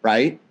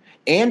 right?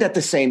 And at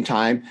the same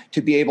time,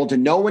 to be able to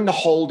know when to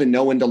hold and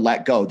know when to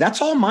let go.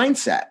 That's all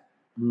mindset.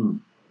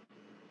 And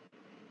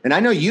I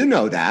know you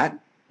know that.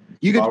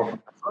 You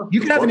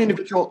could have an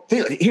individual.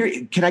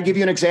 Here, can I give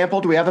you an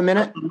example? Do we have a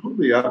minute?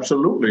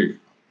 Absolutely.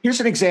 Here's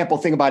an example.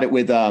 Think about it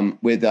with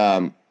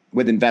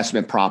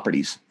investment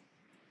properties.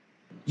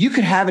 You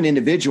could have an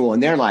individual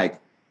and they're like,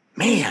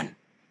 man,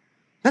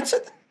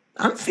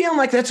 I'm feeling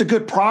like that's a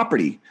good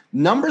property.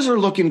 Numbers are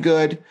looking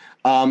good.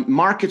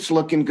 Market's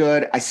looking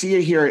good. I see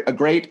it here, a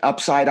great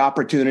upside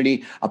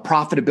opportunity, a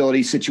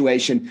profitability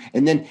situation.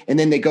 And then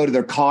they go to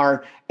their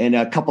car and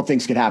a couple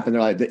things could happen.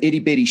 They're like, the itty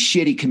bitty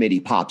shitty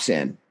committee pops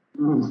in.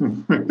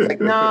 Like,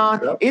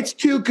 no, it's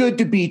too good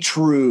to be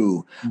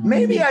true.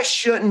 Maybe I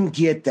shouldn't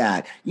get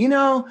that.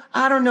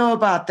 I don't know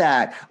about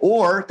that.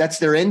 Or that's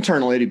their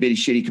internal itty bitty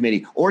shitty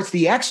committee, or it's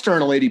the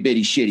external itty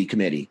bitty shitty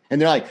committee. And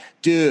they're like,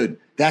 dude,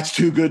 that's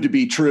too good to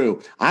be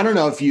true. I don't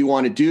know if you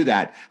want to do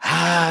that.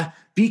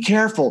 Be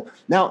careful.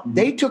 Now,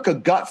 they took a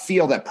gut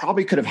feel that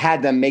probably could have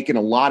had them making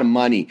a lot of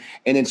money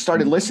and then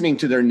started listening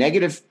to their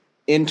negative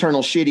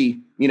internal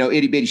shitty,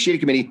 itty bitty shitty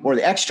committee or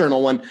the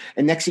external one.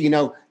 And next thing you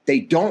know, they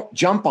don't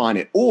jump on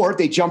it, or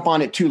they jump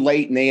on it too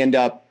late and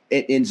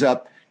it ends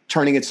up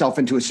turning itself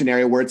into a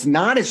scenario where it's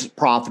not as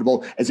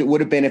profitable as it would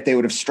have been if they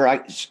would have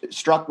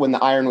struck when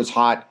the iron was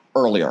hot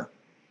earlier.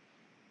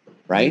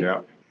 Right?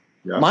 Yeah.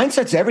 Yeah.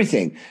 Mindset's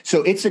everything.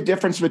 So it's a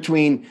difference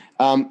between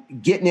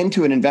getting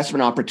into an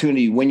investment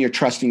opportunity when you're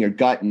trusting your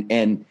gut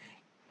and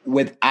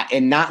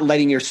not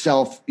letting your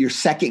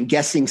second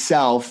guessing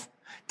self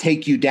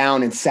take you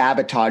down and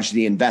sabotage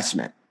the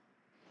investment.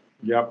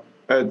 Yep.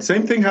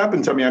 Same thing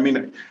happened to me. I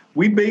mean,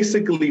 I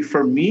basically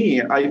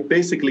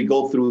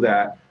go through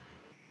that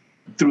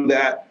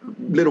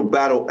little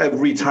battle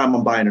every time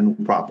I'm buying a new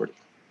property,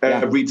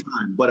 every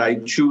time. But I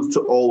choose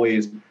to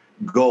always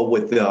go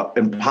with the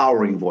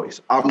empowering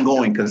voice. I'm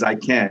going because I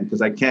can,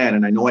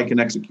 and I know I can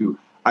execute.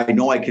 I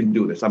know I can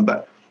do this.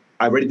 I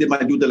already did my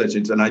due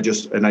diligence, and I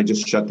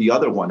just shut the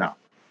other one out.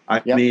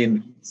 I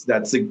mean,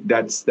 that's and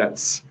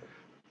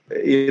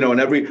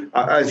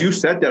as you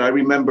said that, I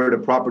remember the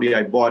property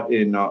I bought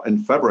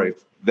in February,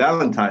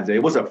 Valentine's Day.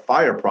 It was a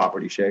fire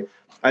property, Shay.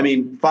 I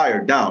mean,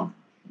 fire down,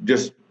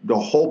 just the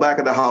whole back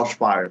of the house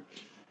fire.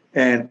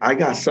 And I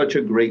got such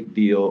a great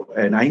deal,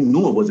 and I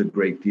knew it was a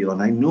great deal,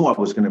 and I knew it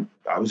was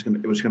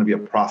gonna be a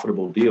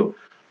profitable deal.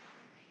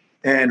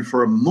 And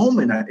for a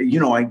moment,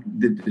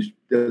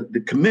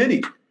 the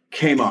committee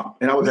came up,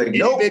 and I was like,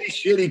 "No,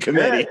 shitty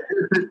committee."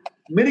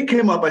 Committee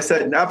came up. I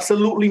said,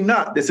 "Absolutely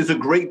not. This is a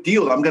great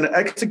deal. I'm going to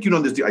execute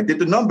on this deal. I did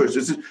the numbers.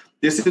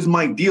 This is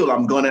my deal.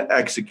 I'm going to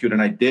execute." And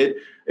I did.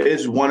 It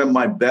is one of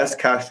my best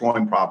cash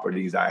flowing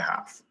properties I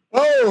have.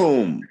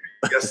 Boom.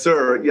 Yes,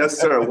 sir. Yes,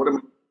 sir. One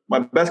of my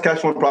best cash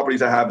flowing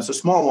properties I have. It's a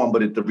small one,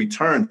 but the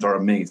returns are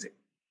amazing.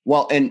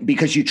 Well, and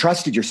because you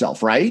trusted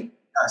yourself, right?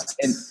 Yes.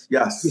 And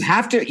yes.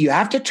 You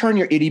have to turn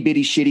your itty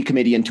bitty shitty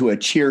committee into a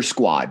cheer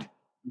squad.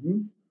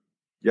 Mm-hmm.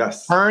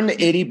 Yes. Turn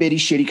the itty bitty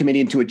shitty committee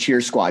into a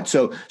cheer squad.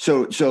 So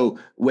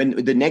when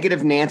the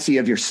negative Nancy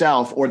of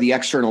yourself or the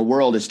external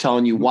world is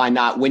telling you why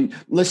not,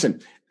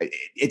 listen,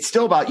 it's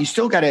still about, you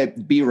still got to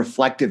be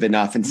reflective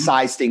enough and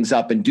size things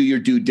up and do your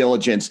due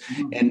diligence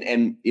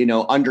and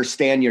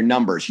understand your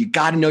numbers. You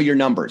got to know your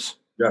numbers.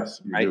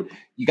 Yes, you do.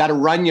 You got to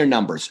run your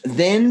numbers.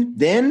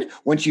 Then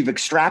once you've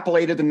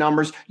extrapolated the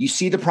numbers, you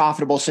see the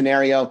profitable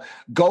scenario,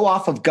 go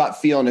off of gut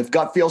feel. And if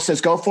gut feel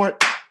says go for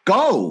it,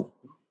 go.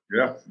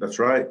 Yeah, that's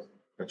right.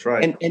 That's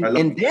right.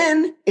 And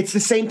then it's the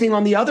same thing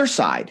on the other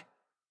side,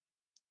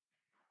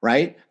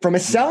 right? From a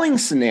selling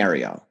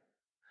scenario,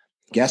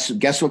 guess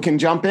what can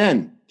jump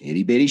in?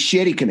 Itty bitty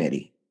shitty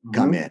committee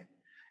come in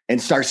and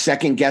start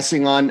second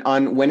guessing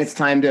on when it's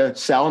time to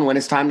sell and when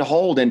it's time to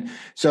hold. And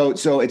so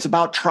it's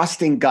about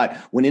trusting gut.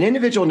 When an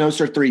individual knows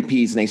their 3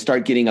 Ps and they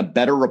start getting a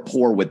better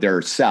rapport with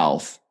their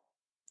self,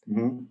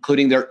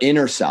 including their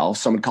inner self,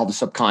 some would call the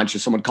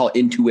subconscious, some would call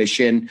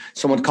intuition,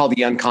 some would call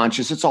the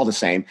unconscious. It's all the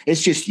same.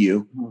 It's just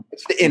you.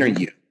 It's the inner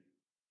you.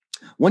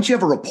 Once you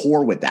have a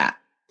rapport with that,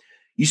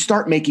 you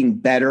start making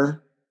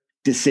better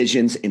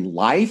decisions in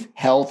life,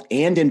 health,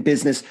 and in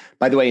business.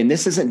 By the way, and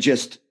this isn't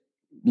just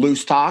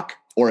loose talk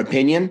or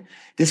opinion.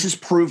 This is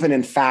proven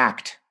in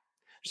fact.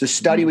 There's a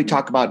study we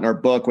talk about in our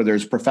book where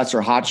there's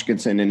Professor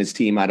Hodgkinson and his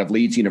team out of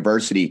Leeds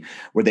University,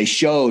 where they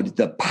showed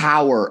the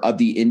power of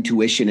the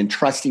intuition and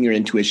trusting your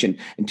intuition.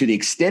 And to the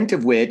extent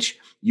of which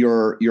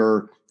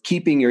you're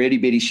keeping your itty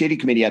bitty shitty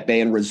committee at bay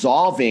and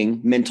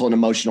resolving mental and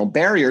emotional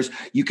barriers,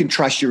 you can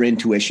trust your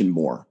intuition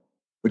more,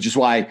 which is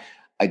why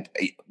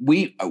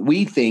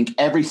we think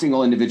every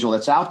single individual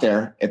that's out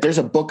there, if there's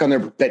a book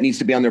that needs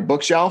to be on their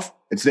bookshelf,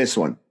 it's this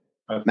one.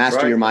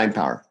 Master Your Mind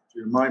Power.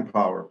 Your mind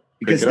power.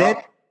 Because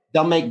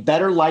They'll make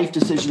better life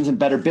decisions and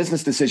better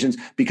business decisions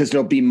because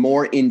they'll be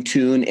more in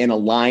tune and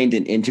aligned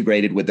and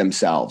integrated with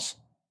themselves.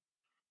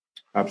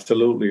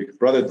 Absolutely.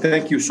 Brother,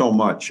 thank you so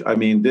much. I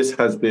mean, this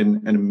has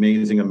been an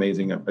amazing.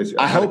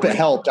 I hope it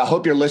helped. I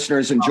hope your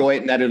listeners enjoy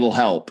it and that it'll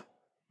help.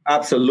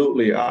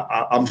 Absolutely.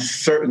 I'm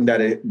certain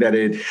that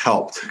it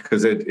helped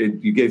because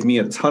you gave me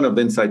a ton of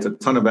insights, a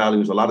ton of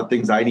values, a lot of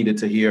things I needed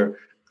to hear.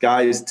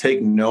 Guys,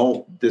 take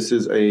note. This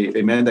is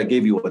a man that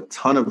gave you a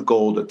ton of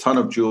gold, a ton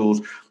of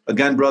jewels.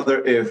 Again,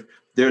 brother, if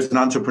there's an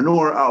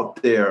entrepreneur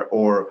out there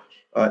or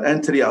an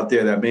entity out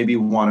there that maybe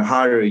want to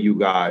hire you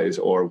guys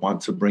or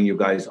want to bring you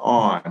guys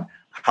on,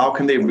 how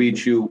can they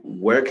reach you?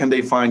 Where can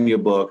they find your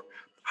book?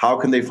 How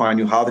can they find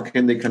you? How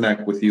can they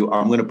connect with you?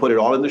 I'm going to put it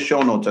all in the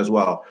show notes as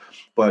well.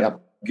 But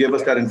give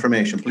us that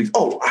information, please.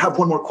 Oh, I have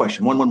one more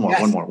question. One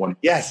more.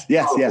 Yes.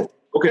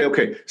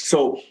 Okay.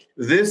 So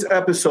this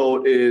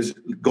episode is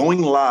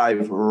going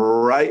live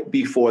right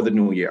before the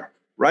new year.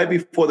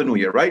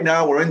 Right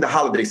now, we're in the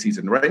holiday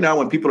season. Right now,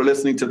 when people are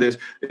listening to this,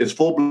 it's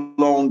full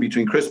blown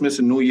between Christmas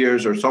and New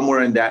Year's, or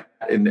somewhere in that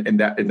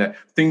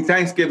thing,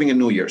 Thanksgiving and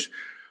New Year's.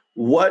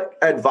 What's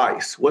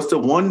the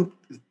one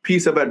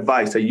piece of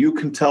advice that you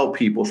can tell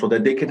people so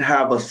that they can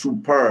have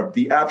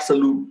the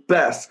absolute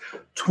best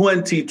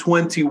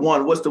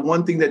 2021? What's the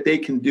one thing that they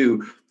can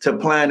do to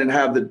plan and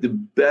have the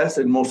best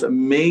and most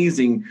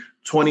amazing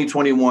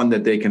 2021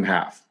 that they can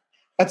have?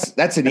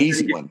 That's an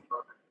easy one.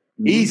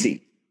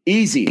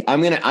 Easy.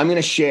 I'm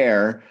gonna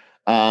share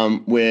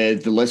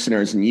with the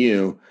listeners and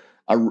you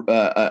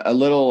a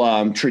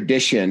little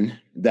tradition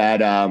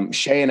that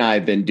Shay and I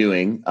have been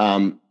doing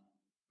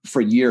for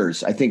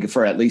years. I think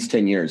for at least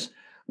 10 years.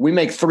 We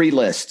make 3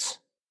 lists.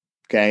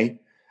 Okay,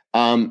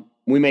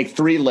 we make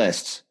 3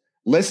 lists.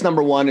 List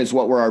number 1 is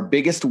what were our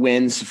biggest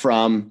wins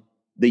from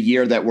the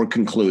year that we're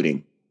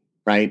concluding.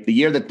 Right, the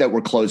year that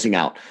we're closing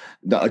out.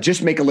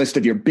 Just make a list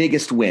of your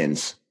biggest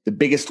wins. The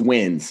biggest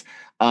wins.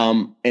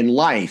 In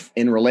life,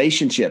 in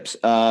relationships,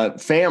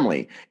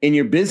 family, in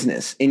your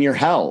business, in your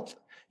health.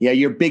 Yeah,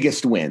 your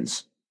biggest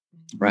wins,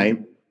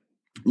 right?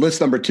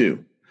 List number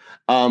 2.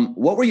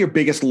 What were your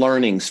biggest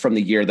learnings from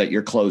the year that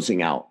you're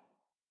closing out?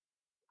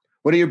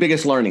 What are your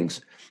biggest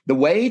learnings? The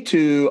way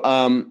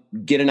to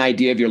get an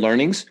idea of your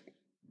learnings,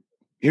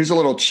 here's a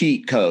little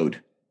cheat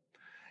code,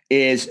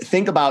 is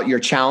think about your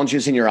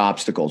challenges and your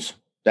obstacles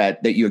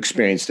that you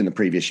experienced in the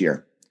previous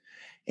year.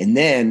 And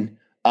then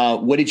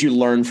what did you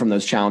learn from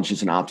those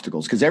challenges and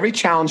obstacles? Because every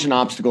challenge and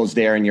obstacle is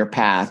there in your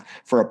path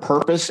for a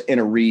purpose and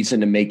a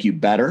reason to make you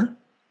better.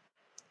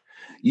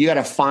 You got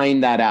to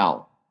find that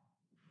out.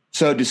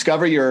 So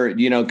discover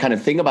kind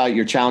of think about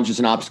your challenges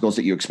and obstacles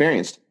that you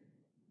experienced.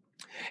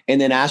 And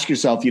then ask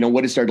yourself,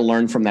 what is there to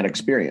learn from that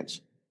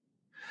experience?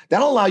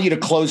 That'll allow you to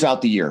close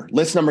out the year.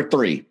 List number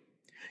 3,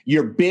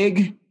 your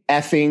big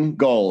effing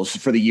goals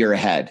for the year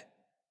ahead.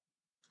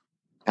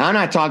 And I'm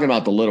not talking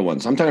about the little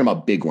ones. I'm talking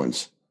about big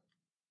ones.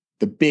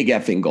 The big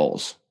effing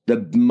goals,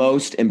 the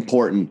most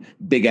important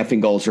big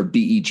effing goals, or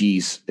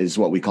BEGs is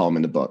what we call them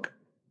in the book.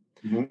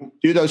 Mm-hmm.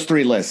 Do those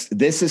 3 lists.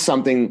 This is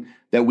something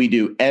that we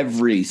do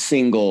every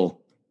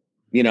single,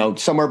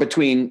 somewhere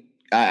between,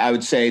 I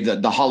would say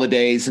the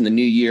holidays and the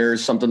New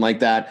Year's, something like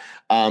that.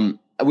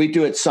 We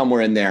do it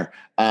somewhere in there.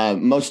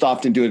 Most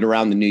often do it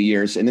around the New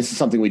Year's. And this is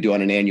something we do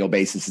on an annual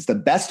basis. It's the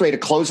best way to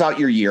close out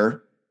your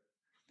year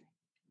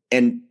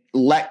and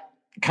let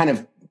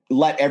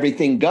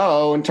everything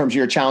go in terms of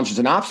your challenges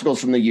and obstacles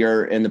from the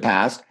year in the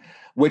past,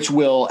 which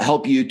will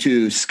help you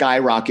to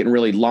skyrocket and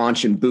really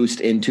launch and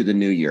boost into the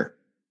new year.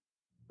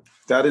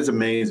 That is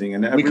amazing.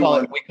 And we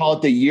call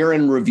it the year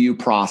in review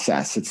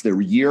process. It's the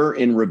year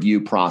in review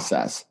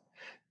process.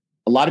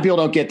 A lot of people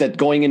don't get that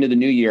going into the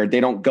new year. They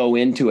don't go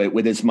into it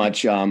with as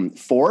much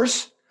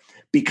force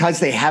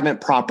because they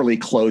haven't properly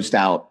closed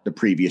out the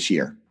previous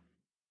year.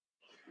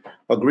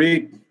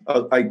 Agreed.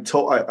 That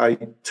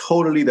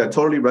totally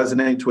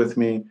resonates with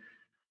me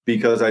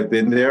because I've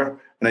been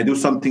there and I do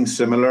something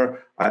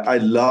similar. By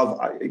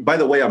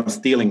the way, I'm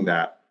stealing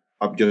that.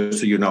 Just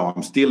so you know,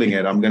 I'm stealing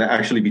it. I'm going to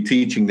actually be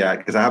teaching that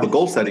because I have a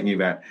goal setting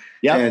event.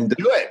 Yeah, and do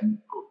it.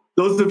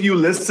 Those of you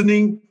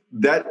listening,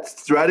 that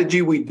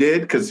strategy we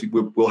did, because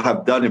we'll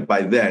have done it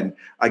by then.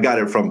 I got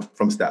it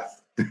from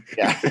Steph.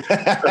 Yeah.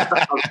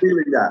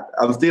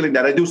 I'm stealing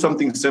that. I do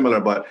something similar,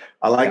 but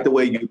I like the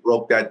way you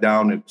broke that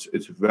down.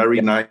 It's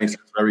very nice.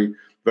 It's very,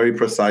 very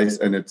precise.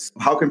 And it's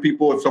how can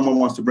people, if someone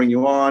wants to bring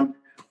you on,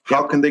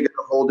 how can they get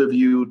a hold of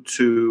you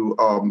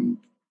to,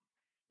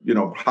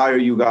 hire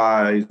you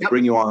guys,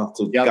 bring you on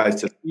to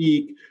guys to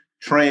speak,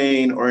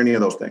 train, or any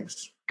of those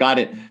things? Got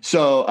it.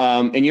 So,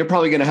 and you're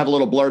probably going to have a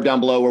little blurb down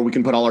below where we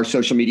can put all our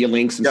social media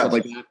links and stuff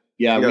like that.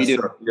 Yeah, yes, we do.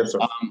 Sir. Yes, sir.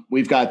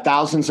 We've got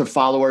thousands of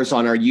followers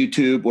on our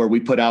YouTube where we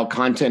put out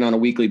content on a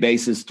weekly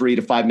basis, 3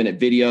 to 5 minute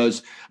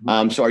videos.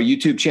 So our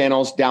YouTube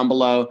channel's down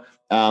below.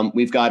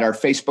 We've got our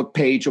Facebook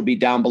page will be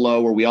down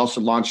below where we also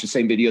launch the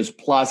same videos.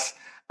 Plus,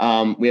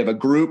 we have a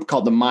group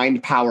called the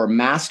Mind Power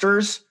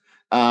Masters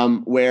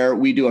where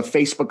we do a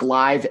Facebook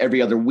Live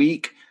every other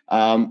week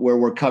where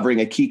we're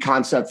covering a key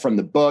concept from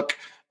the book.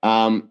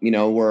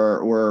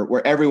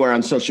 We're everywhere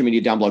on social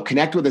media down below.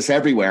 Connect with us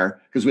everywhere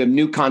because we have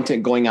new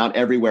content going out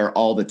everywhere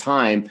all the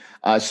time,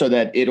 so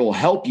that it'll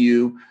help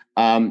you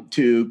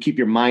to keep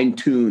your mind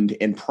tuned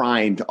and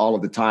primed all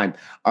of the time.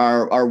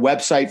 Our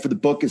website for the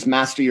book is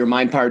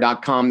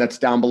masteryourmindpower.com. That's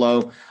down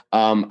below.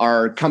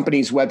 Our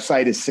company's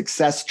website is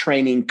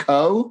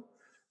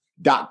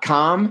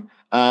successtrainingco.com.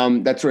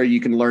 That's where you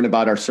can learn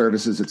about our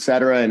services, et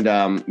cetera.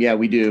 And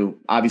we do,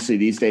 obviously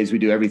these days we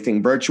do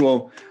everything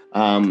virtual.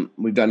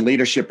 We've done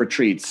leadership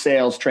retreats,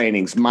 sales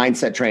trainings,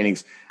 mindset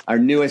trainings. Our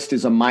newest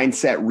is a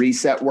mindset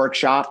reset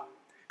workshop,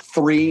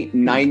 3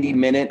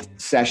 90-minute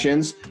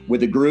sessions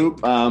with a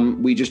group.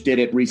 We just did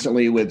it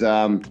recently with,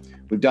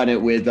 we've done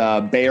it with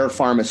Bayer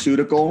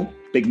Pharmaceutical,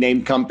 big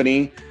name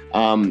company,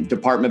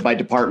 department by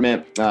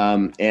department,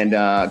 and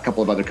a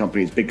couple of other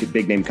companies,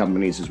 big name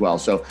companies as well.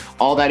 So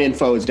all that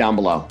info is down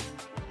below.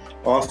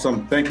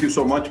 Awesome. Thank you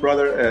so much,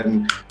 brother.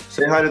 And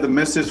say hi to the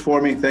missus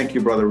for me. Thank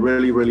you, brother.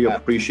 Really, really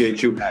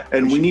appreciate you.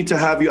 And we need to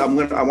have you. I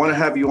want to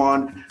have you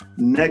on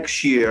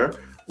next year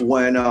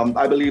when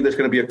I believe there's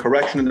going to be a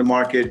correction in the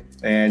market,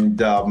 and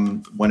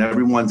when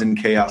everyone's in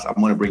chaos. I'm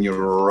going to bring you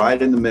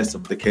right in the midst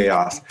of the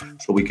chaos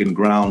so we can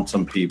ground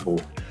some people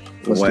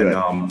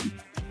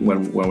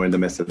when we're in the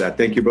midst of that.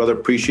 Thank you, brother.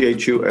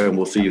 Appreciate you, and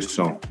we'll see you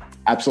soon.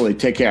 Absolutely.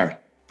 Take care.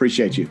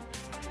 Appreciate you.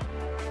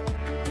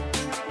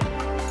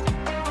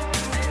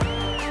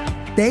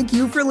 Thank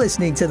you for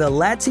listening to the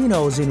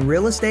Latinos in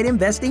Real Estate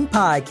Investing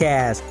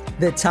podcast,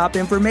 the top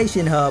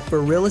information hub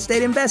for real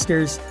estate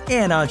investors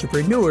and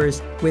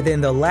entrepreneurs within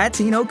the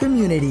Latino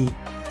community.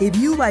 If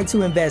you'd like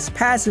to invest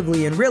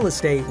passively in real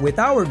estate with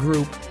our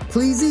group,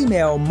 please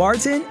email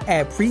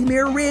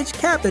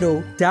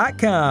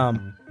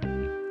Martin@PremierRidgeCapital.com.